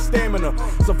night, stamina.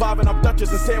 Surviving up Dutchess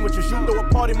and sandwiches. You throw a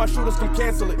party, my shooters can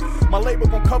cancel it. My label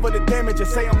gon' cover the damage and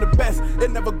say I'm the best.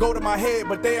 It never go to my head,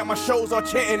 but they at my shows all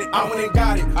chanting it. I went and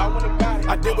got it.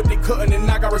 I did what they couldn't and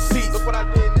I got receipts. Look what I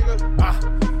did, nigga.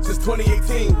 Since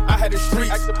 2018, I had the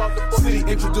streets. City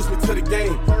introduced me to the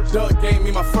game. Doug gave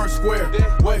me my first square.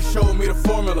 West showed me the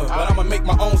formula, but I'ma make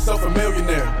my own self a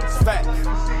millionaire. It's fact.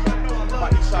 My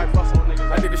east side hustle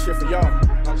niggas. I did this shit for y'all.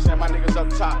 I'm saying my niggas up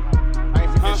top. I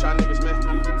ain't forget y'all niggas,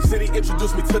 man. City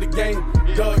introduced me to the game.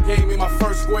 Doug gave me my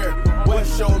first square.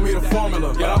 West showed me the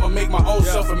formula, but I'ma make my own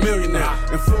self a millionaire.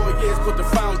 In 4 years, put the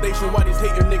foundation while these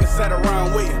hating niggas sat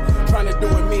around waiting. Trying to do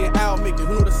it, me and Al make it.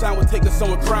 Who knew the sound would take us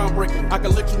somewhere groundbreaking? I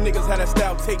could let you niggas have that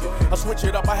style taken. I switch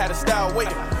it up, I had a style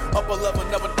waiting. Upper level,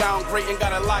 never downgrading.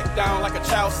 Got it locked down like a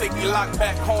child safety locked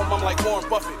back home. I'm like Warren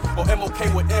Buffett or MOK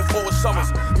with info with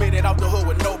Summers. Made it out the hood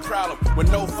with no problem,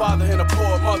 with no father and a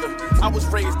poor mother. I was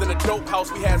raised in a dope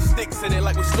house, we had sticks in it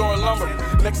like we storing lumber.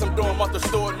 Next I'm doing month of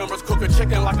store numbers, cook a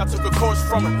chicken like I took a course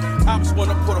from her. Ops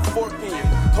wanna put a fork in you,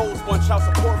 hoes want child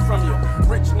support from you.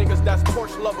 Rich niggas that's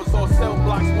Porsche lovers on cell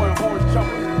blocks wearing orange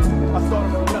jumpers. I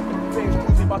started from nothing, fans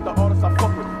cruising about the artists I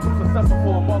fuck with. Too successful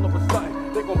for them all of a sudden,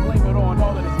 they gon' blame it on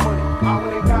all of this money. I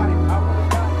went and got it,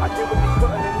 I did what they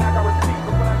couldn't and I got receipts.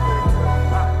 Look what I did.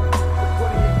 For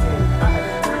 28 years, I had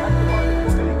a street, I came out the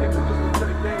book and they introduced me to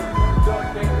the game. Doug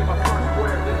gave me my first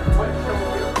square, then West showed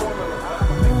me the formula.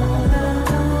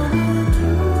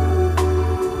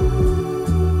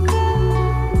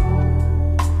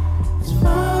 It's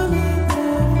funny that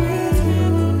with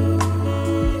you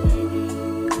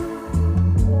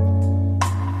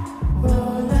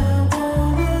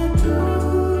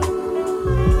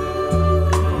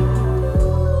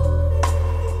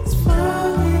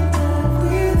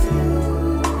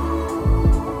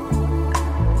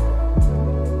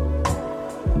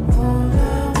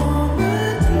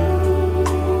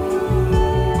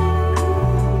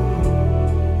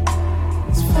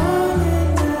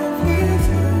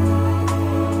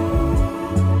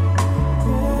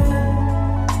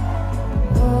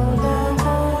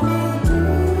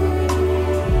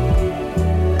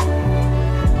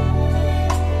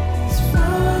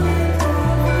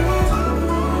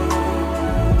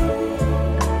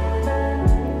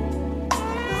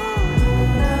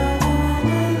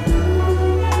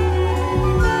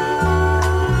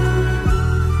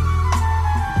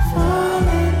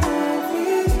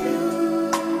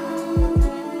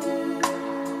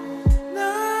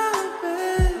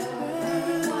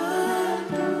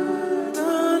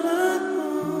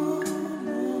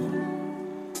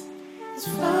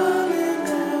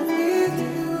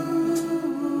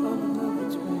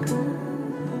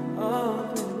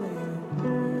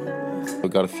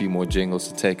We've got a few more jingles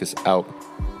to take us out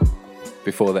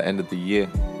before the end of the year.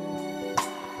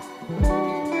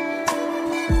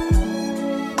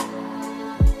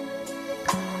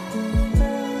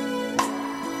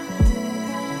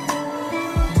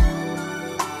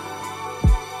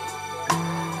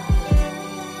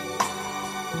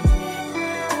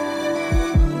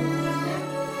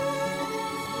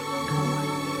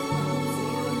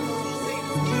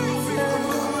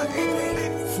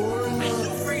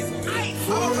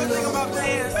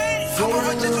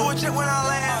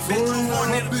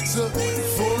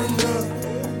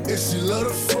 And she love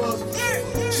to fuck,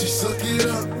 she suck it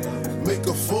up, make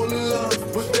her fall in love.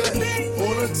 Put that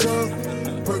on her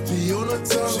tongue, perky on her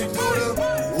tongue. She do them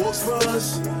walks for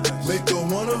us, make her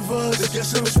one of us. They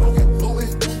guess I'm smoking,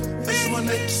 blowing, ice on my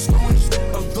neck, slowing.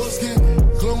 I'm dark skin,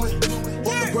 glowing,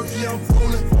 on the perky I'm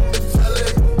rolling.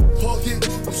 Valet, parking,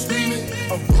 I'm screaming,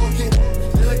 I'm barking.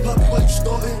 They like Poppy, why you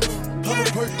starting? Pop a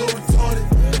perk, go retarded.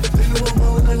 They know I'm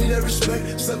wrong and I need that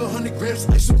respect. 700 grams,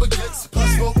 ice super gets. Pop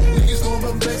smoke, niggas know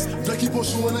my best. Fly keep on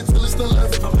shooting until it's the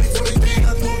left. I'm 8-20,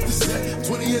 I throw up the set.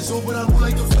 20 years old, but I move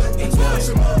like a vet. You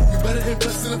better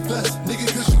invest in the best. Nigga,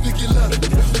 cause you think you left.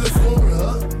 Feel the floor,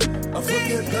 huh? I fuck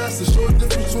that pastor. Show a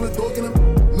difference between a dog and a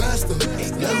master.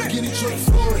 Lamborghini truck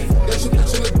flooring. Got your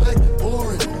bitch in the back,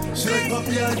 boring. She like,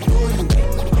 Poppy, I adore you.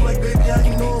 I'm like, baby, I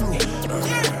ain't normal.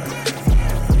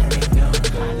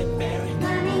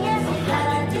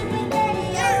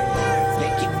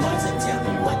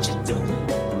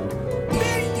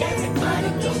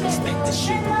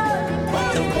 But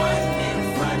the one in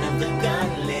front of the gun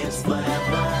lives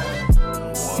forever.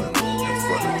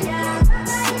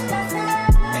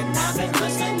 And I've been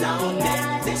hustling all day.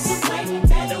 This way,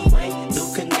 that way,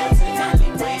 through canals and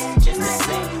alleyways. Just to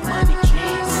say, money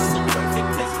trees is the perfect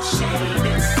place for shade.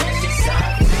 And that's just how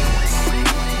I feel.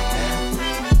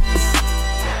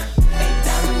 $8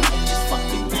 ain't just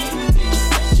fucking name, bitch.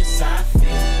 That's just how I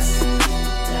feel.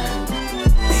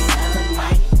 $8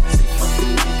 might say fuck the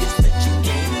niggas that you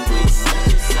gave with.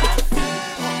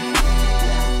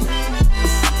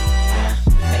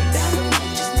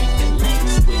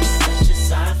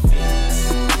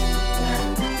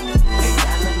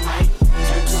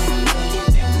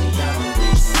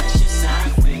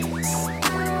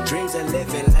 Dreams of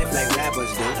living life like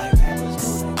rappers do.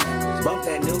 Bump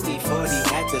that new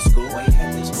E40 at the school.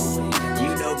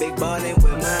 You know, big ballin'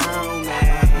 with my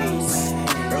homies.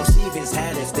 Bro Stevens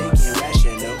had us thinking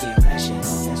rational.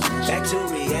 Back to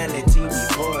reality, we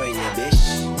pouring ya, bitch.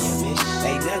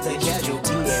 Another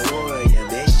casualty at war, ya,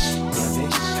 bitch.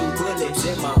 2 bullets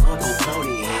in my Uncle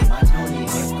Tony head.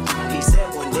 He said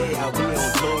one day I'll be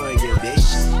on tour, ya, bitch.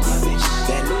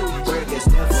 That Louis burgers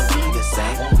never be the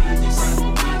same.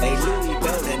 Hey, Louis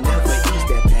Bella never ease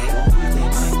that pain.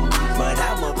 But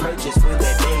I'ma purchase when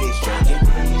that day is drinking.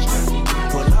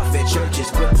 Pull off at churches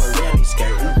with Pirelli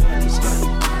skirting.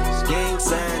 Gang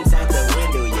signs out the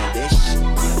window, ya, bitch.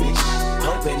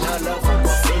 Hoping all of them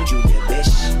offend you, ya,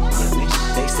 bitch.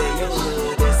 They say your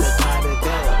hood is a pot of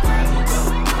gold.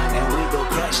 And we go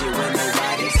cash it when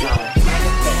nobody's home.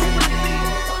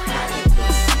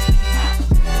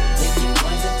 Take your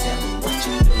points and tell me what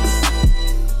you do.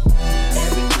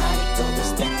 Everybody go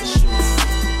respect the shoe.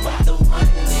 But the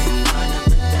one in front of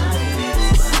the gun lives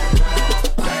forever.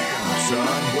 Damn,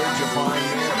 son, where'd you find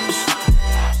this?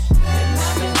 And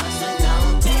I've been hustling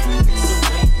all day. This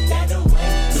away, that away.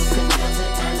 Through canals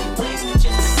and alleyways. Just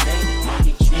to say,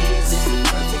 money trees is the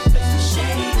perfect place for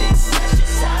shade. That's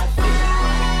just how I feel.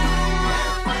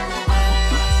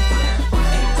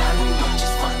 $8 ain't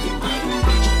just fucking money,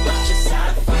 bitch. That's just how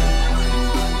I feel.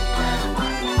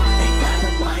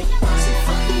 $8 might say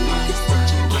fuck the niggas that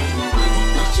you gave with.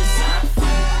 That's just how I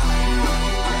feel.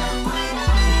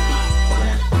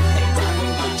 $8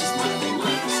 ain't just nothing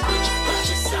like a switch. That's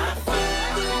just how I feel.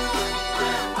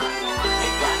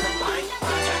 $8 might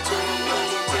turn to a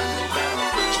million, tell me I'm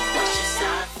rich. That's just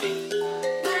how I feel.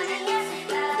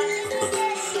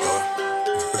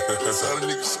 That's how the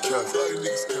niggas cat.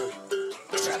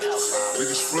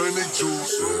 Niggas spraying they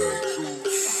juice.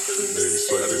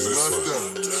 Niggas like this one.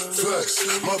 Flex,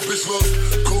 my bitch love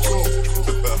Coco.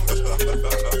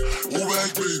 Ooh-bag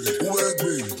baby, ooh-bag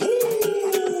baby.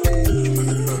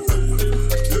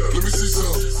 Yeah, let me see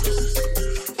some.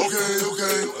 Okay.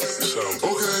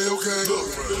 Look,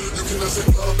 you cannot say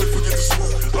pop and forget the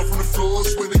smoke. I'm from the floor,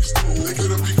 swear niggas know. They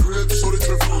couldn't be cribs, so they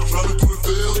turn food. Driving through the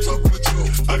veil, dropping the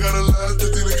joke. I got a laugh that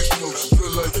these niggas jokes.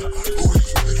 Feel like, who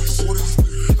these niggas?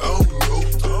 I don't know.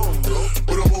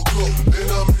 But I'm on go. And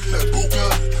I'm in that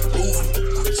Bugatti, moving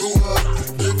too high.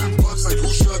 Dipping butts like who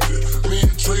shot it? Me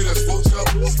and Trey, that's full top.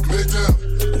 Man down.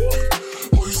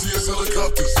 All you see is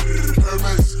helicopters. Heard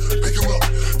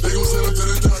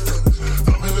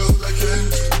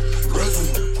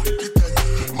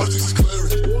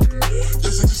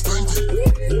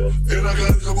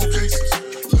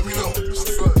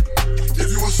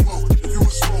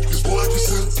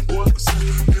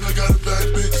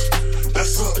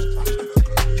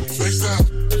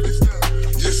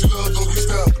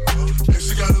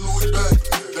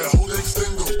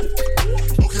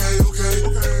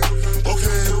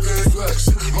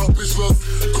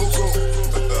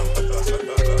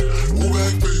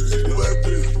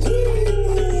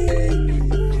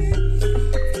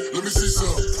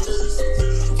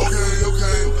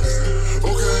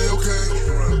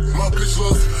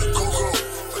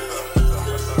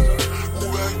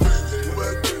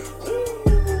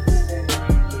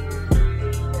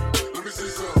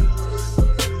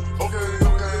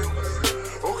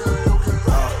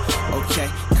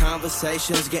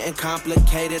Conversations getting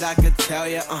complicated, I could tell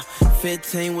ya.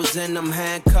 15 was in them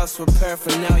handcuffs with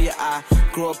paraphernalia. I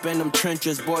grew up in them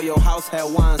trenches, boy, your house had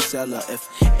wine cellar. If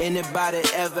anybody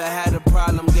ever had a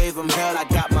problem, gave them hell. I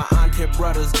got my auntie,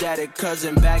 brothers, daddy,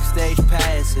 cousin, backstage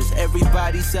passes.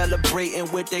 Everybody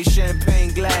celebrating with their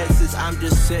champagne glasses. I'm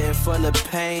just sitting full of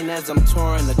pain as I'm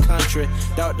touring the country.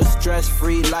 Thought the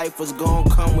stress-free life was gonna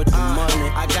come with the money.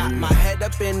 I got my head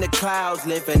up in the clouds,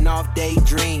 living off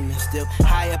daydreaming. Still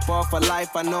high up off of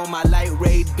life, I know my light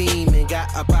ray beaming.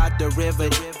 Got up out the river,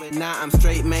 now I'm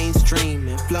straight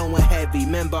mainstreaming. Flowing heavy,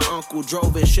 remember uncle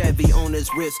drove a Chevy on his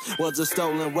wrist. Was a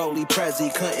stolen Rollie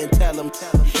Prezi, couldn't tell him.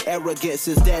 Arrogance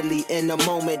is deadly in the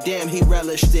moment, damn he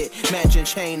relished it. Matching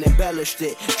chain embellished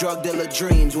it. Drug dealer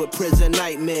dreams with prison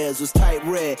nightmares was tight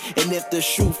red. And if the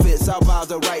shoe fits, I'll buy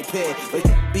the right pair. But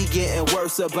be getting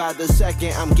worse about the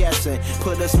second, I'm guessing.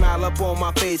 Put a smile up on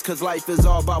my face, cause life is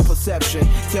all about perception.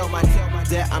 Tell my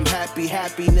that I'm happy,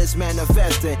 happiness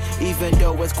manifesting. Even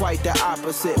though it's quite the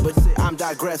opposite, but I'm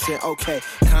digressing, okay.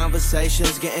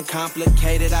 Conversations getting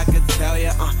complicated, I could tell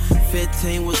ya.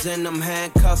 15 was in them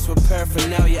handcuffs with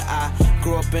paraphernalia. I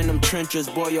grew up in them trenches,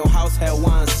 boy, your house had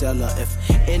wine cellar. If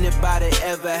anybody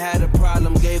ever had a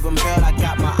problem, gave them hell. I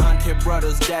got my auntie,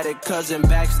 brothers, daddy, cousin,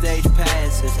 backstage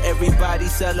passes. Everybody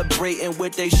celebrating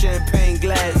with their champagne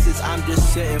glasses. I'm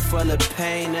just sitting full of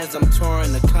pain as I'm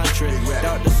touring the country.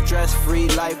 Thought the stress-free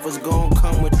life was gonna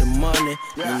come with the money.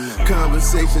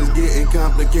 Conversations getting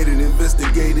complicated,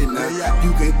 investigated now.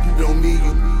 You can't cheat on me,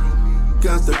 you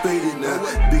constipated now.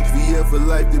 Big VF for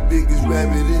life, the biggest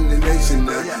rabbit in the nation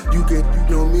now. You can't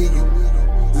cheat on me,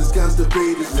 you just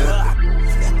constipated now.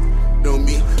 Know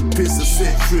me, piss a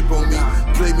set, trip on me.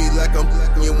 Play me like I'm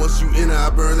and once you enter,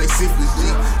 I burn like syphilis, G.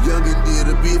 Youngin' did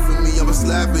a bit for me, I'ma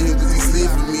slide for him cause he slid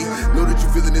for me. Know that you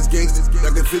feelin' this gangsta,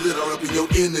 I can feel it all up in your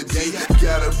energy.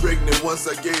 Got her pregnant once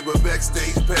I gave her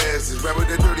backstage passes. Rapper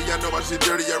that dirty, I know my shit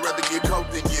dirty, I'd rather get caught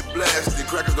than get blasted.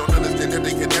 Crackers don't understand that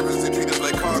they can never treat us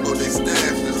like cargo, they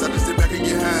stash us. I just sit back and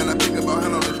get high and I think about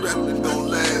how long this rap is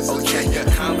gon' last. Okay, your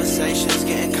conversations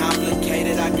getting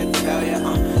complicated, I can tell ya.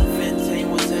 15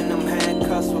 was in them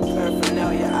handcuffs with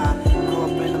paraphernalia. I grew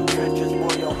up in them trenches,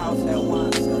 boy, your house had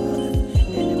wine cellar.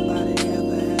 Anybody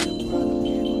ever had a problem?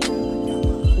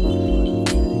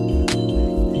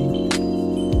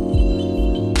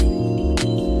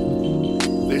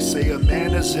 They say a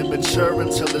man is immature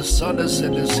until his son is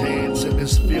in his hands and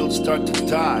his fields start to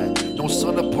die. No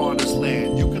sun upon his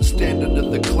land. You can stand under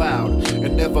the cloud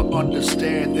and never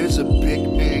understand. There's a big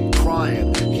man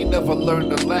crying. He never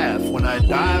learned to laugh. When I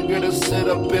die, I'm gonna sit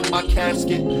up in my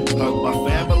casket, hug my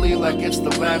family like it's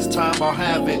the last time I'll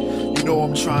have it. You know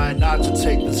I'm trying not to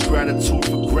take this gratitude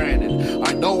for granted.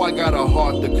 I know I got a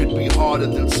heart that could be harder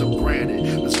than some granite.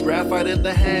 This graphite in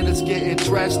the hand is getting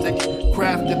drastic.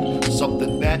 Crafting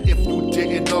something that if you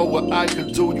didn't know what I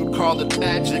could do, you'd call it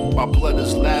magic. My blood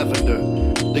is lavender.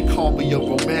 They call me a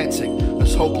romantic.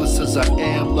 As hopeless as I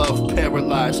am, love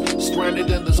paralyzed. Stranded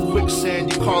in this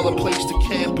quicksand, you call a place to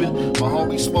camp in. My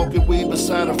homie smoking weed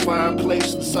beside a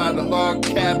fireplace inside a log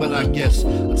cabin, I guess.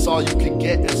 That's all you can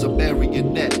get is a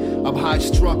marionette. I'm high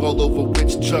strung all over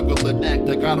which juggling act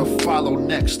I gotta follow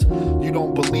next. You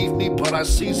don't believe me, but I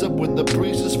seize up when the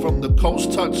breezes from the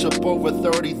coast touch up over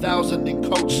 30,000 in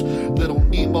coach. Little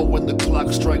Nemo when the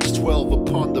clock strikes 12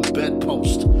 upon the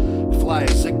bedpost. Fly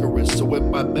as Icarus, so in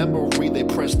my memory they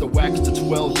press the wax to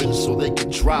 12 inch so they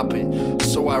can drop it.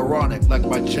 So ironic, like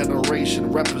my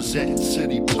generation representing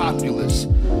city populace.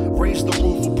 Raise the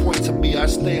roof and point to me, I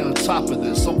stay on top of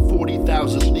this. I'm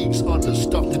 40,000 leagues under,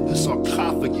 stuffed in this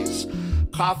sarcophagus.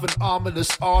 Coffin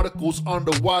ominous articles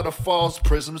under waterfalls.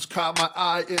 Prisms caught my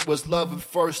eye, it was love at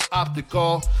first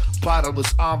optical.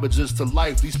 Bottomless homages to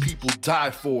life, these people die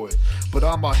for it. But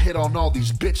I'ma hit on all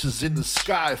these bitches in the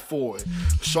sky for it.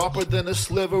 Sharper than a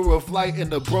sliver of light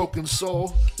in a broken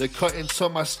soul. They cut into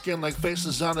my skin like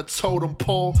faces on a totem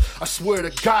pole. I swear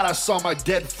to God I saw my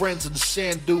dead friends in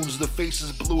sand dunes. The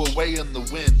faces blew away in the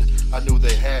wind, I knew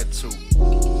they had to.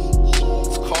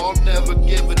 It's called never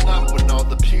giving up when all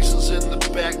the pieces in the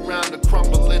background are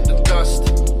crumbling to dust.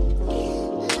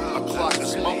 A clock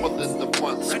is mumbling the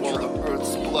months while the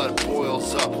earth's blood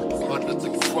boils up under the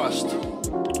crust.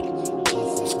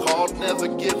 It's called never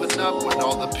giving up when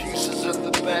all the pieces in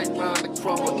the background are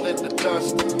crumbling to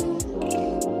dust.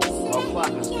 A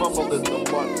clock is mumbling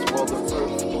the months while the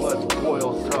earth's blood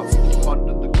boils up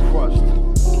under the crust.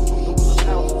 Losing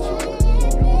altitude,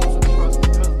 you losing trust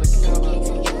because the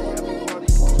counter.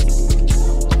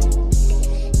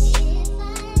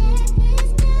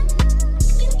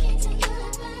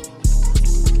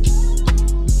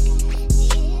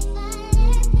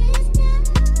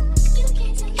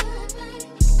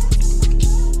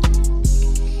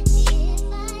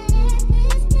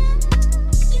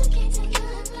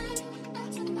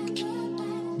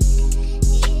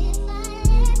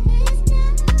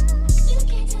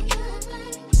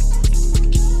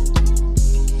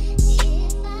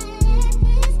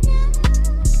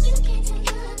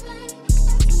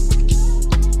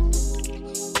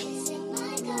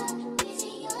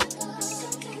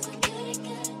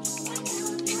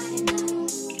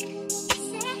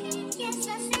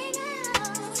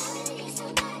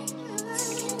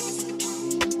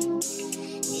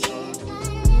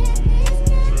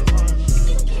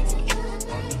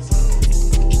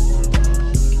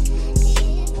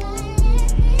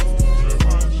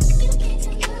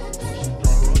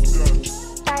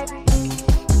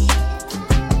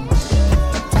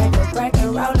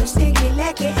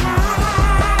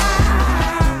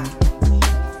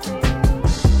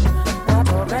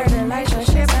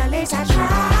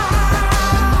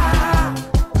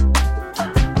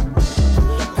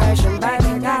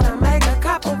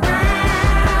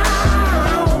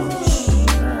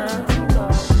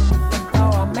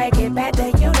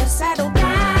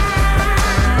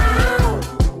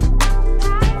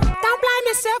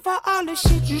 the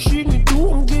shit you shouldn't do.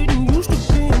 I'm getting used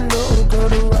to being loved, girl,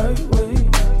 the right way.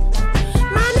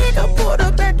 My nigga pulled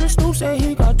up at the stool, said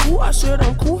he got two. I said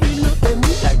I'm cool. He looked at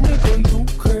me like, nigga, you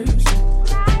crazy.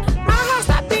 My heart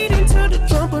stopped beating to the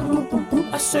drum, but boop, boop,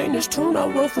 boop. I sang this tune, I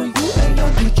wrote for you. Hey, yo,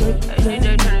 DJ,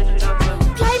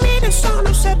 play me the song,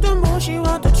 don't set the mood. She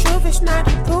want the truth, it's not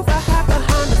the proof. I hide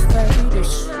behind the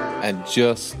face. And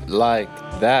just like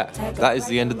that is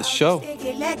the end of the show.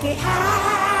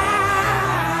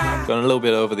 Gone a little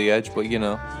bit over the edge, but you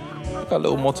know, got a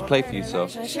little more to play for you, so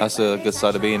that's a good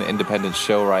side of being an independent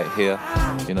show right here.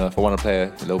 You know, if I want to play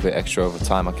a little bit extra over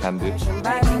time, I can do.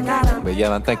 But yeah,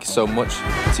 man, thank you so much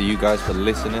to you guys for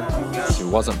listening. If it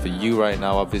wasn't for you right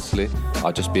now, obviously,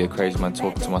 I'd just be a crazy man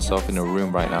talking to myself in a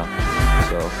room right now.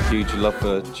 So huge love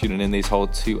for tuning in these whole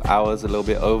 2 hours, a little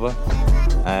bit over.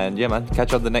 And yeah, man,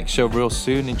 catch you on the next show real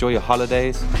soon. Enjoy your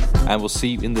holidays, and we'll see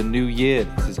you in the new year.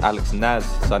 This is Alex Naz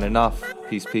signing off.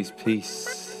 Peace, peace,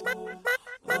 peace.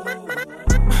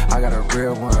 I got a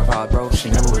real one. If I broke, she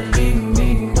never would leave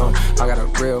me. No, I got a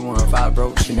real one. If I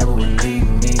broke, she never would leave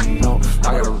me. No,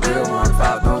 I got a real one. If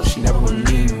I broke, she never would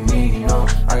leave me. No,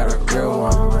 I got a real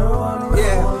one.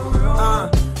 Yeah,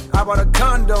 I bought a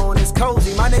condo and it's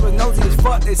cozy. My neighbors nosy as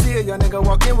fuck. They see a young nigga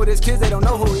walk in with his kids. They don't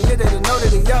know who he is. They don't know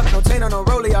that he up. No chain on no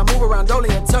rollie. I move around dolly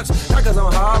and touch. Not cause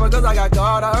I'm hard, but cause I got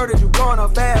God. I heard that you going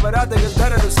up fast, but I think it's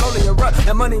better to slowly erupt.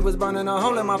 That money was burning a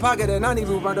hole in my pocket and I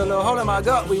even burned a little hole in my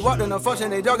gut. We walked in the function.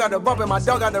 They dog got the bump and my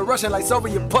dog got the rushing like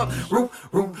Soviet pup. Root.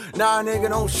 Nah, nigga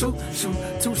don't shoot.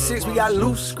 2-6, we got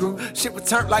loose screw. Shit was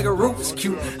turned like a Rubik's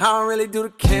Cube. I don't really do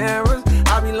the cameras.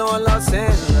 I be low in Los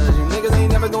Angeles. You niggas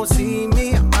ain't never gonna see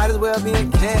me. I might as well be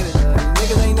in Canada.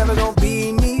 You niggas ain't never gonna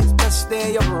be me. It's best stay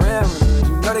in your parameters.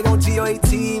 You know they gon'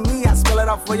 GOAT me. I spell it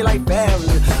out for you like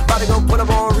family. About to go put up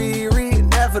on Riri.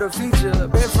 And that for the future.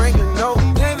 Ben Franklin, no.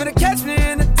 You ain't finna catch me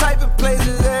in the type of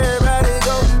places everybody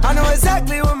go. I know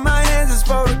exactly what my hands is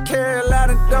supposed to carry a lot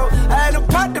of dough. I had to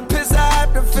pot the piss, I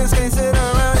had to fist. Can't sit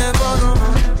around and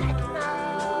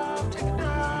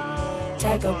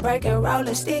take a break and roll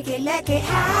a sticky, let it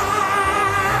high.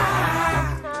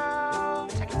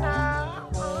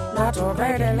 Not to a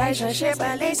great relationship,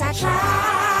 at least I try.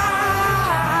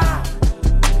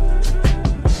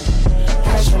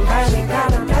 Passion burning,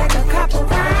 gotta make